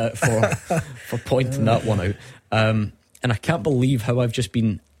you for pointing that one out. And I can't believe how I've just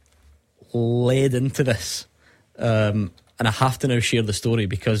been led into this. And I have to now share the story,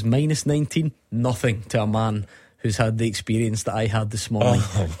 because -19, nothing to a man who's had the experience that I had this morning.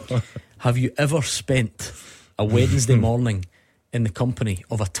 Have you ever spent a Wednesday morning in the company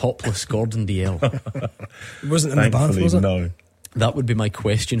of a topless Gordan DL? It wasn't in the bath, was it? No. That would be my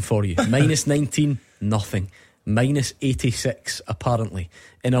question for you. -19, nothing. -86 apparently,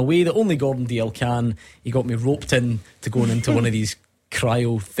 in a way that only Gordan DL can. He got me roped in to going into one of these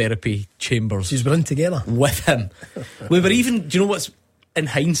cryotherapy chambers. She's run together with him. We were even, do you know what's in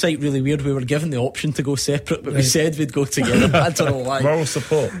hindsight really weird? We were given the option to go separate, but we said we'd go together. I don't know why. Moral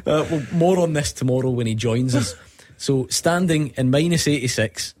support. Well, more on this tomorrow when he joins us. So standing in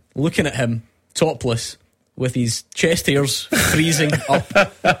 -86, looking at him topless with his chest hairs freezing up,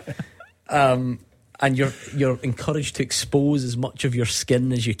 and you're encouraged to expose as much of your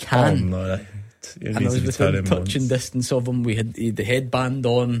skin as you can. Oh no, and I was within touching distance of him. He had the headband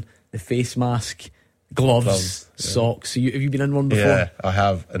on, the face mask, gloves, socks. So have you been in one before? Yeah, I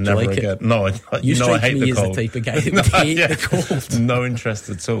have, and never like again. It? No, you strike I hate me the as cold. the type of guy that would hate the cold. No interest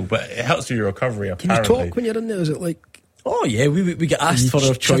at all, but it helps with your recovery. Apparently, can you talk when you're in there? Is it like? Oh yeah, we get asked for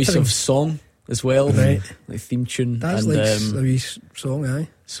our choice of song as well, right? Like theme tune. That's and, like a wee song, aye.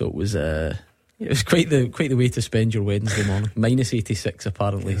 So it was quite the way to spend your Wednesday morning. -86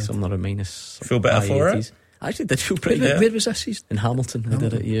 apparently, something around minus. Feel better for it? I actually did feel pretty good. good. Where was this? In Hamilton, I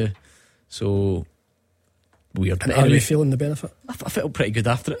did it. Yeah. So weird. And how are you feeling the benefit? I felt pretty good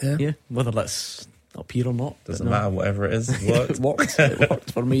after it. Yeah. Whether that's up here or not doesn't matter. Whatever it is, it worked. It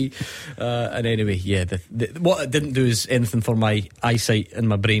worked for me. And anyway, yeah. What it didn't do is anything for my eyesight and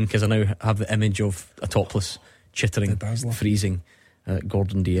my brain, because I now have the image of a topless, chittering, freezing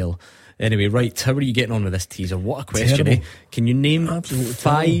Gordan DL. Anyway, right, how are you getting on with this teaser? What a question, eh? Can you name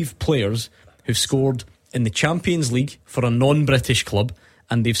 5 players who've scored in the Champions League for a non-British club,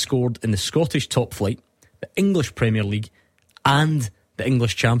 and they've scored in the Scottish top flight, the English Premier League, and the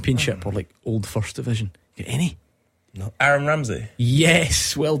English Championship, or like Old First Division? Got any? No. Aaron Ramsey.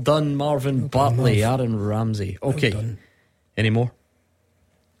 Yes, well done, Marvin. Bartley, Aaron Ramsey. Okay. Any more?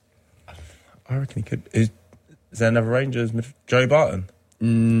 I reckon he could. Is there another Rangers? Joe Barton?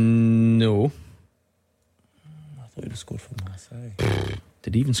 No. I thought he'd have scored for Marseille.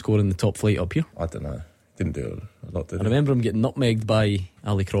 Did he even score in the top flight up here? I don't know. Didn't do a lot, did he? I remember him getting nutmegged by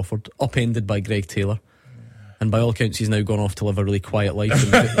Ali Crawford, upended by Greg Taylor, and by all accounts he's now gone off to live a really quiet life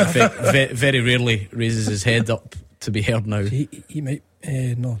and very rarely raises his head up to be heard now. He might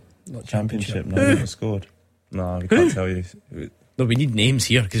not championship. No, he never scored. No, we can't tell you. No, we need names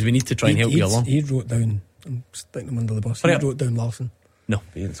here because we need to try and help you along. He wrote down, I'm sticking him under the bus, he wrote down Larson. No,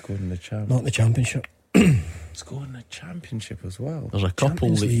 he didn't score in the Championship. Not in the Championship. Scored in the Championship as well. There's a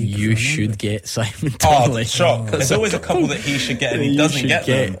couple that you should get, Simon Donnelly. Oh, shock. There's always a couple that he should get and he doesn't get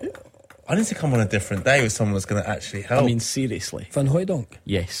them. I need to come on a different day with someone that's going to actually help. I mean, seriously. Van Hooijdonk?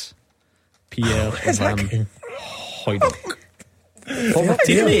 Yes. Pierre Van Hooijdonk. Former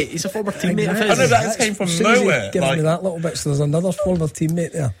teammate. He's a former teammate of his. I know that came from nowhere. Give me that little bit, so there's another former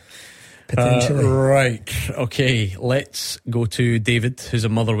teammate there. Potentially. Right. Okay, let's go to David, who's a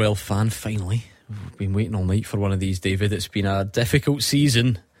Motherwell fan. Finally, we've been waiting all night for one of these, David. It's been a difficult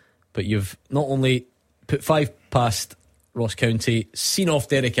season, but you've not only put 5 past Ross County, seen off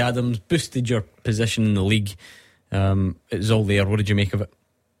Derek Adams, boosted your position in the league. It was all there. What did you make of it?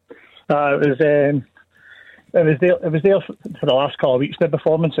 It was there for the last couple of weeks. The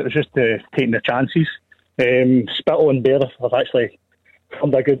performance, it was just taking the chances. Spittle and Bear have actually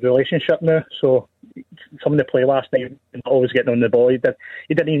formed a good relationship now. So some of the play last night, always getting on the ball. He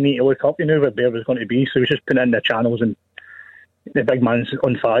didn't even need to look up. He knew where Bear was going to be, so he was just putting in the channels, and the big man's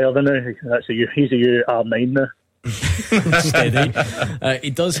on fire now. He's a R9 now. Steady. He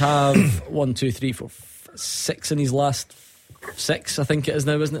does have 1, 2, 3, 4, 6 in his last 6, I think it is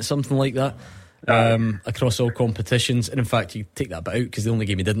now, isn't it? Something like that. Across all competitions, and in fact you take that bit out because the only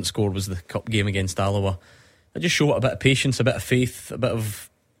game he didn't score was the cup game against Alloa. I just show it a bit of patience, a bit of faith, a bit of,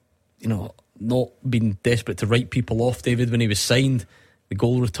 not being desperate to write people off. David, when he was signed, the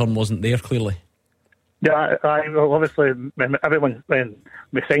goal return wasn't there clearly. Yeah, obviously when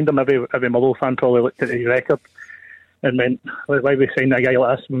we signed him, every Motherwell fan probably looked at his record and went, why we signed a guy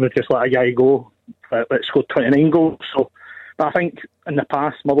like this when we just let a guy go that scored 29 goals. So, but I think in the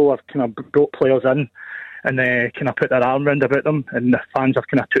past, Motherwell have kind of brought players in and kind of put their arm round about them, and the fans have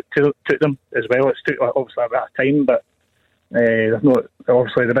kind of took them as well. It's took obviously a bit of time, but there's no,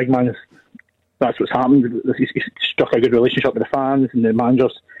 obviously the big man, that's what's happened. He's struck a good relationship with the fans, and the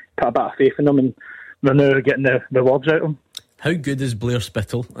managers put a bit of faith in them, and they're now getting the rewards out of them. How good is Blair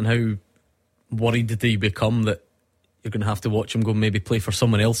Spittle, and how worried did he become that you're going to have to watch him go and maybe play for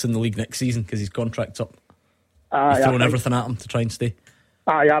someone else in the league next season because his contract's up? You're throwing everything at him to try and stay.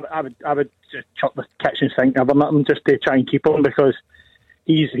 I would just chuck the kitchen sink over at him just to try and keep him, because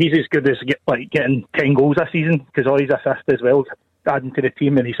he's as good as getting 10 goals this season, because all his assists as well, adding to the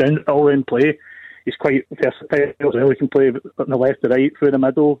team, and he's all in play. He's quite versatile as well. He can play on the left, the right, through the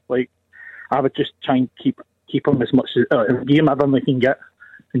middle. I would just try and keep him as much as give him everything we can get,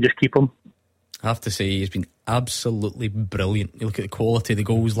 and just keep him. I have to say, he's been absolutely brilliant. You look at the quality of the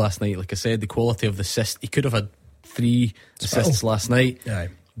goals last night. Like I said, the quality of the assist. He could have had 3 assists last night. Yeah.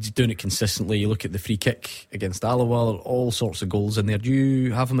 He's doing it consistently. You look at the free kick against Alloa, all sorts of goals in there. Do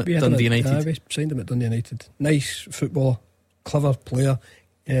you have him at Dundee United? We signed him at Dundee United. Nice footballer, clever player,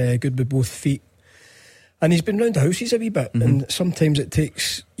 good with both feet. And he's been round the houses a wee bit, and sometimes it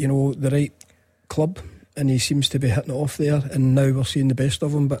takes, the right club, and he seems to be hitting it off there, and now we're seeing the best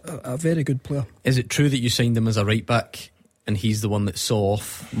of him, but a very good player. Is it true that you signed him as a right back and he's the one that saw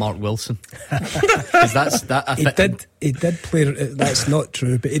off Mark Wilson? He did play. That's not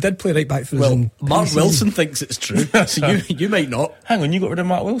true, but he did play right back for us. Mark Wilson thinks it's true, so you might not. Hang on, you got rid of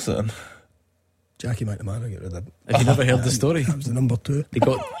Mark Wilson? Jackie McNamara got rid of him. Have you never heard the story? That was the number 2. They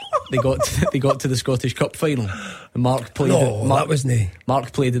got to the Scottish Cup final, and Mark played. That wasn't he.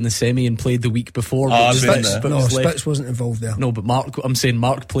 Mark played in the semi and played the week before. Spitz wasn't involved there. No, but I'm saying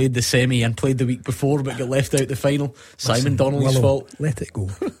Mark played the semi and played the week before, but got left out the final. Simon Donnelly's fault. Let it go.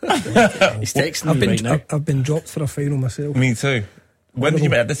 He's texting me right now. I've been dropped for a final myself. Me too. When did you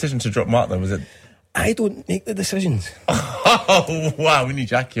make that decision to drop Mark? Then was it? I don't make the decisions. Oh wow, we need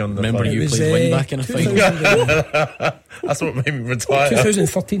Jackie on the Remember phone. You played wing back in a final. That's what made me retire.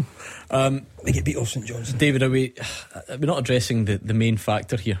 2013. We get beat off St John's. David, we're not addressing the main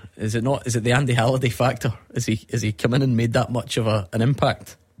factor here? Is it not? Is it the Andy Halliday factor? Is he come in and made that much of an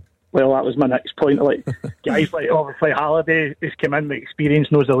impact? Well, that was my next point. Guys like obviously Halliday, who's come in with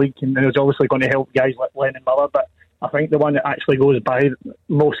experience, knows the league, and is obviously going to help guys like Lennon Miller, but I think the one that actually goes by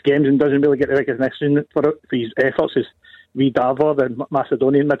most games and doesn't really get the recognition for his efforts is Reid Davor, the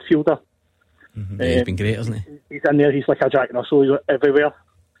Macedonian midfielder. Yeah, he's been great, hasn't he? He's in there, he's like a Jack Russell, he's everywhere.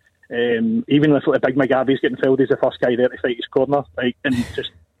 Even if Big McGabby's getting filled, he's the first guy there to fight his corner, and just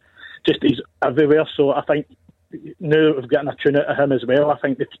he's everywhere. So I think now that we've gotten a tune out of him as well, I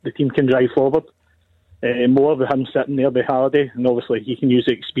think the team can drive forward. More with him sitting there by Halliday, and obviously he can use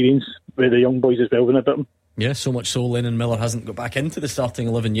the experience with the young boys as well about him. Yeah, so much so Lennon Miller hasn't got back into the starting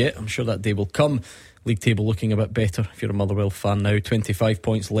 11 yet. I'm sure that day will come. League table looking a bit better if you're a Motherwell fan now. 25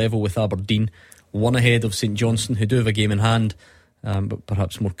 points level with Aberdeen, 1 ahead of St Johnstone, who do have a game in hand, but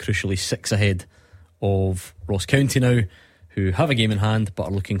perhaps more crucially 6 ahead of Ross County now, who have a game in hand but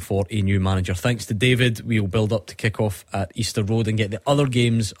are looking for a new manager. Thanks to David. We'll build up to kick off at Easter Road and get the other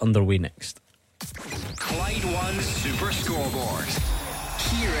games underway next. Clyde One Super Scoreboard.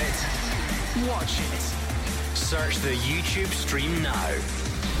 Hear it, watch it. Search the YouTube stream now.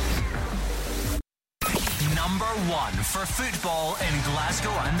 Number 1 for football in Glasgow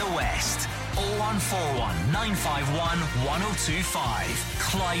and the West. 0141 951 1025.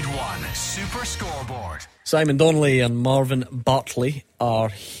 Clyde One Super Scoreboard. Simon Donnelly and Marvin Bartley are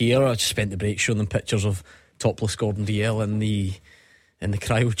here. I just spent the break showing them pictures of topless Gordan Duncan in the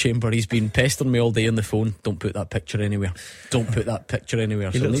cryo chamber. He's been pestering me all day on the phone. Don't put that picture anywhere. Don't put that picture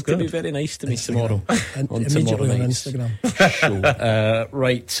anywhere. So you'll need to be very nice to me tomorrow. On tomorrow night's show.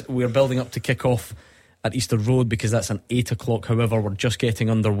 Right, we're building up to kick off at Easter Road because that's an 8 o'clock. However, we're just getting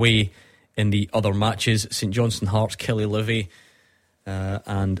underway in the other matches. St Johnstone Hearts, Killy Livy,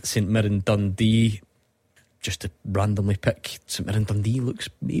 and St Mirren Dundee. Just to randomly pick, St Mirren Dundee looks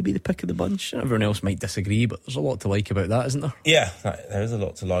maybe the pick of the bunch. Everyone else might disagree, but there's a lot to like about that, isn't there? Yeah, there is a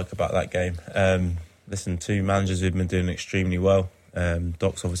lot to like about that game. Listen, 2 managers who've been doing extremely well.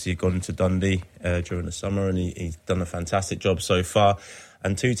 Doc's obviously gone into Dundee during the summer, and he's done a fantastic job so far.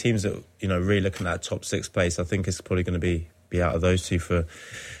 And 2 teams that, really looking at top 6 place, I think it's probably going to be out of those 2 for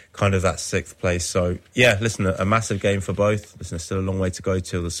kind of that 6th place. So, yeah, listen, a massive game for both. Listen, there's still a long way to go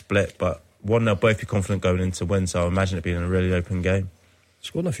till the split, but they'll both be confident going into win, so I imagine it being a really open game.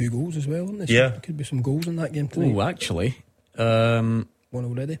 Scored a few goals as well, isn't there? Yeah. There could be some goals in that game tonight. Oh, actually. One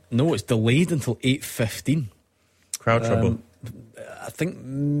already? No, it's delayed until 8:15. Crowd trouble. I think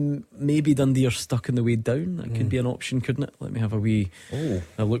maybe Dundee are stuck in the way down. That could be an option, couldn't it? Let me have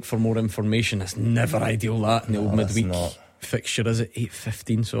a look for more information. That's never ideal, that in the old midweek fixture, is it?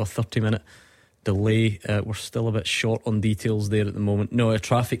 8:15, so a 30-minute delay. We're still a bit short on details there at the moment. No, a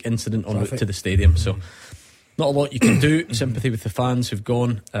traffic incident en route to the stadium, so not a lot you can do. Sympathy with the fans who've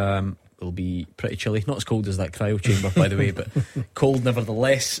gone. It'll be pretty chilly, not as cold as that cryo chamber by the way, but cold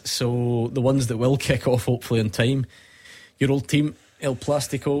nevertheless. So the ones that will kick off hopefully in time, your old team, El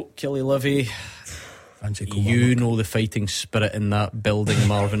Plastico, Kelly Livy. You know the fighting spirit in that building,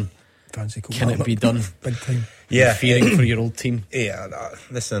 Marvin. Can it be done? Big time. Yeah, fearing for your old team. Yeah,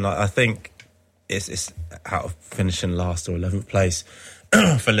 listen, I think it's out of finishing last or 11th place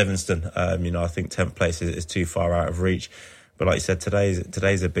for Livingston. I think 10th place is too far out of reach. But like you said,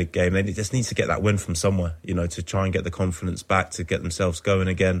 today's a big game. They just need to get that win from somewhere, to try and get the confidence back, to get themselves going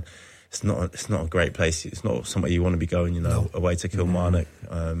again. It's not a great place. It's not somewhere you want to be going, away to Kilmarnock.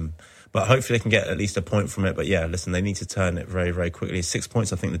 But hopefully they can get at least a point from it. But yeah, listen, they need to turn it very, very quickly. 6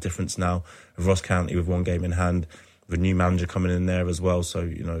 points, I think, the difference now of Ross County with one game in hand, with a new manager coming in there as well. So,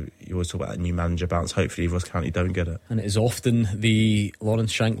 you always talk about that new manager bounce. Hopefully Ross County don't get it. And it is often the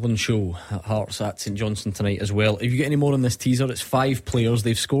Lawrence Shanklin show at Hearts at St Johnstone tonight as well. If you get any more on this teaser, it's 5 players.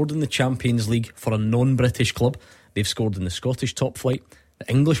 They've scored in the Champions League for a non-British club. They've scored in the Scottish top flight, the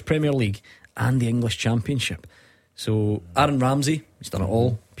English Premier League and the English Championship. So Aaron Ramsey, he's done it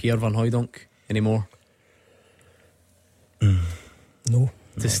all. Pierre Van Hooijdonk, any more? No.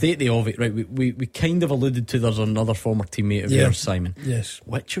 To state the obvious, right, we kind of alluded to there's another former teammate of yours, Simon. Yes.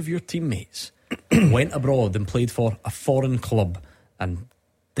 Which of your teammates went abroad and played for a foreign club and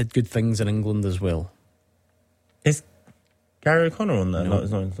did good things in England as well? Is Gary O'Connor on there? No.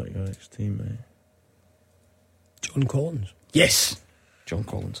 It's not your ex-teammate. John Collins. Yes, John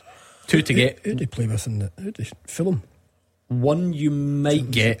Collins. 2 to get. Who did he play with in Fulham? 1 you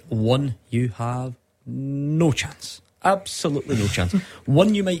might get, 1 you have no chance. Absolutely no chance.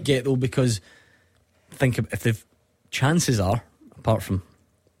 1 you might get though, because think if the chances are, apart from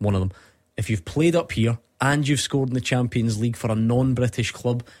one of them, if you've played up here and you've scored in the Champions League for a non-British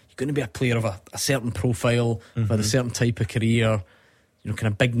club, you're going to be a player of a certain profile, with a certain type of career, kind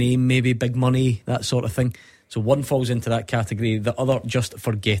of big name, maybe big money, that sort of thing. So 1 falls into that category. The other, just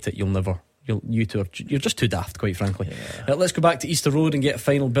forget it. You're just too daft, quite frankly. Let's go back to Easter Road and get a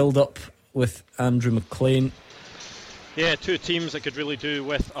final build-up with Andrew McLean. Yeah, 2 teams that could really do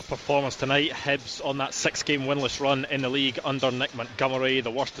with a performance tonight. Hibs on that 6-game winless run in the league under Nick Montgomery. The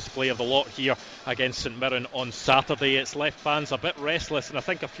worst display of the lot here against St Mirren on Saturday. It's left fans a bit restless, and I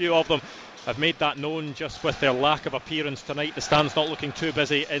think a few of them have made that known just with their lack of appearance tonight. The stand's not looking too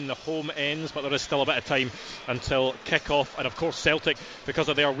busy in the home ends, but there is still a bit of time until kick-off. And of course Celtic, because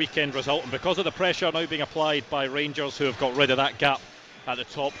of their weekend result and because of the pressure now being applied by Rangers, who have got rid of that gap at the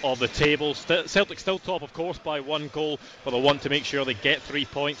top of the table. Celtic still top, of course, by 1 goal, but they want to make sure they get 3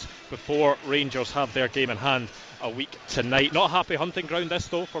 points before Rangers have their game in hand a week tonight. Not a happy hunting ground this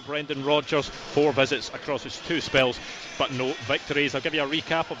though for Brendan Rodgers. 4 visits across his 2 spells, but no victories. I'll give you a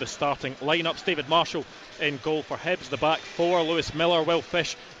recap of the starting lineups. David Marshall in goal for Hibs. The back 4, Lewis Miller, Will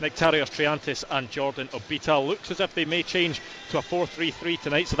Fish, Nectarios Triantis and Jordan Obita. Looks as if they may change to a 4-3-3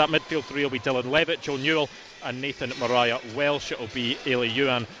 tonight, so that midfield 3 will be Dylan Levitt, Joe Newell and Nathan Mariah Welsh. It'll be Eli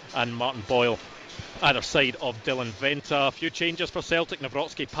Ewan and Martin Boyle either side of Dylan Venta. A few changes for Celtic.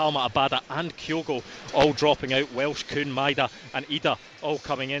 Nawrocki, Palma, Abada and Kyogo all dropping out. Welsh, Kuhn, Maida and Ida all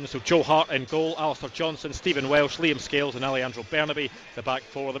coming in. So Joe Hart in goal, Alistair Johnson, Stephen Welsh, Liam Scales and Alejandro Bernabe. The back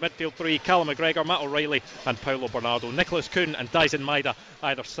 4, the midfield 3, Callum McGregor, Matt O'Reilly and Paulo Bernardo. Nicholas Kuhn and Dyson Maida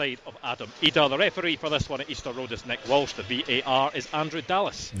either side of Adam Ida. The referee for this one at Easter Road is Nick Walsh. The VAR is Andrew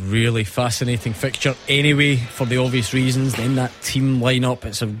Dallas. Really fascinating fixture anyway, for the obvious reasons. Then that team lineup,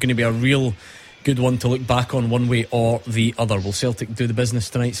 it's going to be a real good one to look back on one way or the other. Will Celtic do the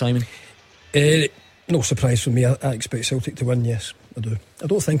business tonight, Simon? No surprise for me. I expect Celtic to win, yes, I do. I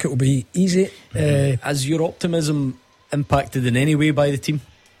don't think it will be easy. Has your optimism impacted in any way by the team?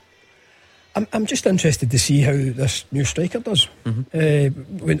 I'm just interested to see how this new striker does. We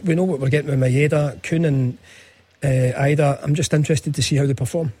know what we're getting with Maeda, Kuhn and Ida. I'm just interested to see how they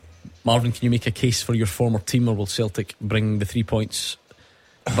perform. Marvin, can you make a case for your former team, or will Celtic bring the 3 points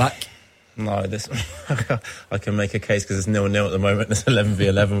back? No, I can make a case because it's 0-0 at the moment. It's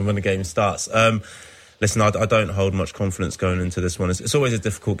 11v11 when the game starts. Listen, I don't hold much confidence going into this one. It's always a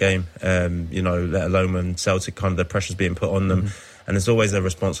difficult game, let alone when Celtic kind of the pressure's being put on them, and there's always a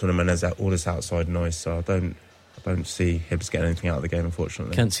response from them, and there's all this outside noise. So I don't see Hibs getting anything out of the game,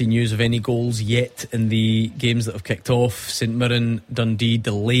 unfortunately. Can't see news of any goals yet in the games that have kicked off. St Mirren, Dundee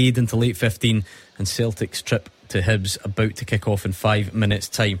delayed until 8:15, and Celtic's trip to Hibs about to kick off in 5 minutes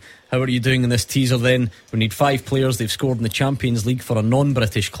time. How are you doing in this teaser then? We need 5 players. They've scored in the Champions League for a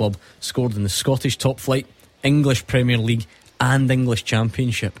non-British club, scored in the Scottish top flight, English Premier League and English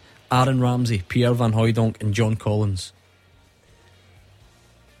Championship. Aaron Ramsey, Pierre Van Hooijdonk and John Collins.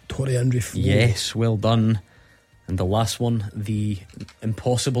 Torrey Henry Flo. Yes, well done. And the last one, the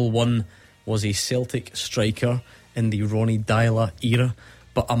impossible one, was a Celtic striker in the Ronnie Deila era,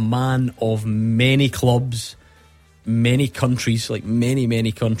 but a man of many clubs, many countries, like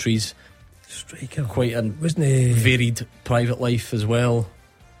many countries. Striker. Quite a Wasn't he varied private life as well.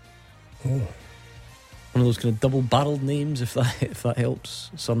 Oh. One of those kind of double-barreled names, if that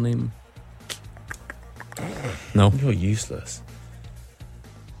helps. Surname. No. You're useless.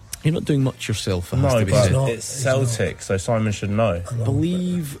 You're not doing much yourself. No, to be but said. it's Celtic, so Simon should know. I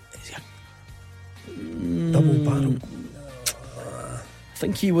believe. Double-barreled. I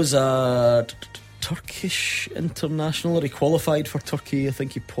think he was a Turkish international, or he qualified for Turkey. I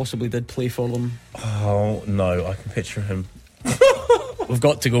think he possibly did play for them. Oh no, I can picture him. We've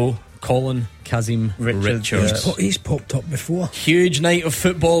got to go. Colin Kazim Richards. Yeah. He's popped up before. Huge night of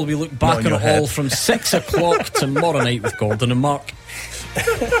football. We look back Not in on your it all head. from 6 o'clock tomorrow night with Gordon and Mark.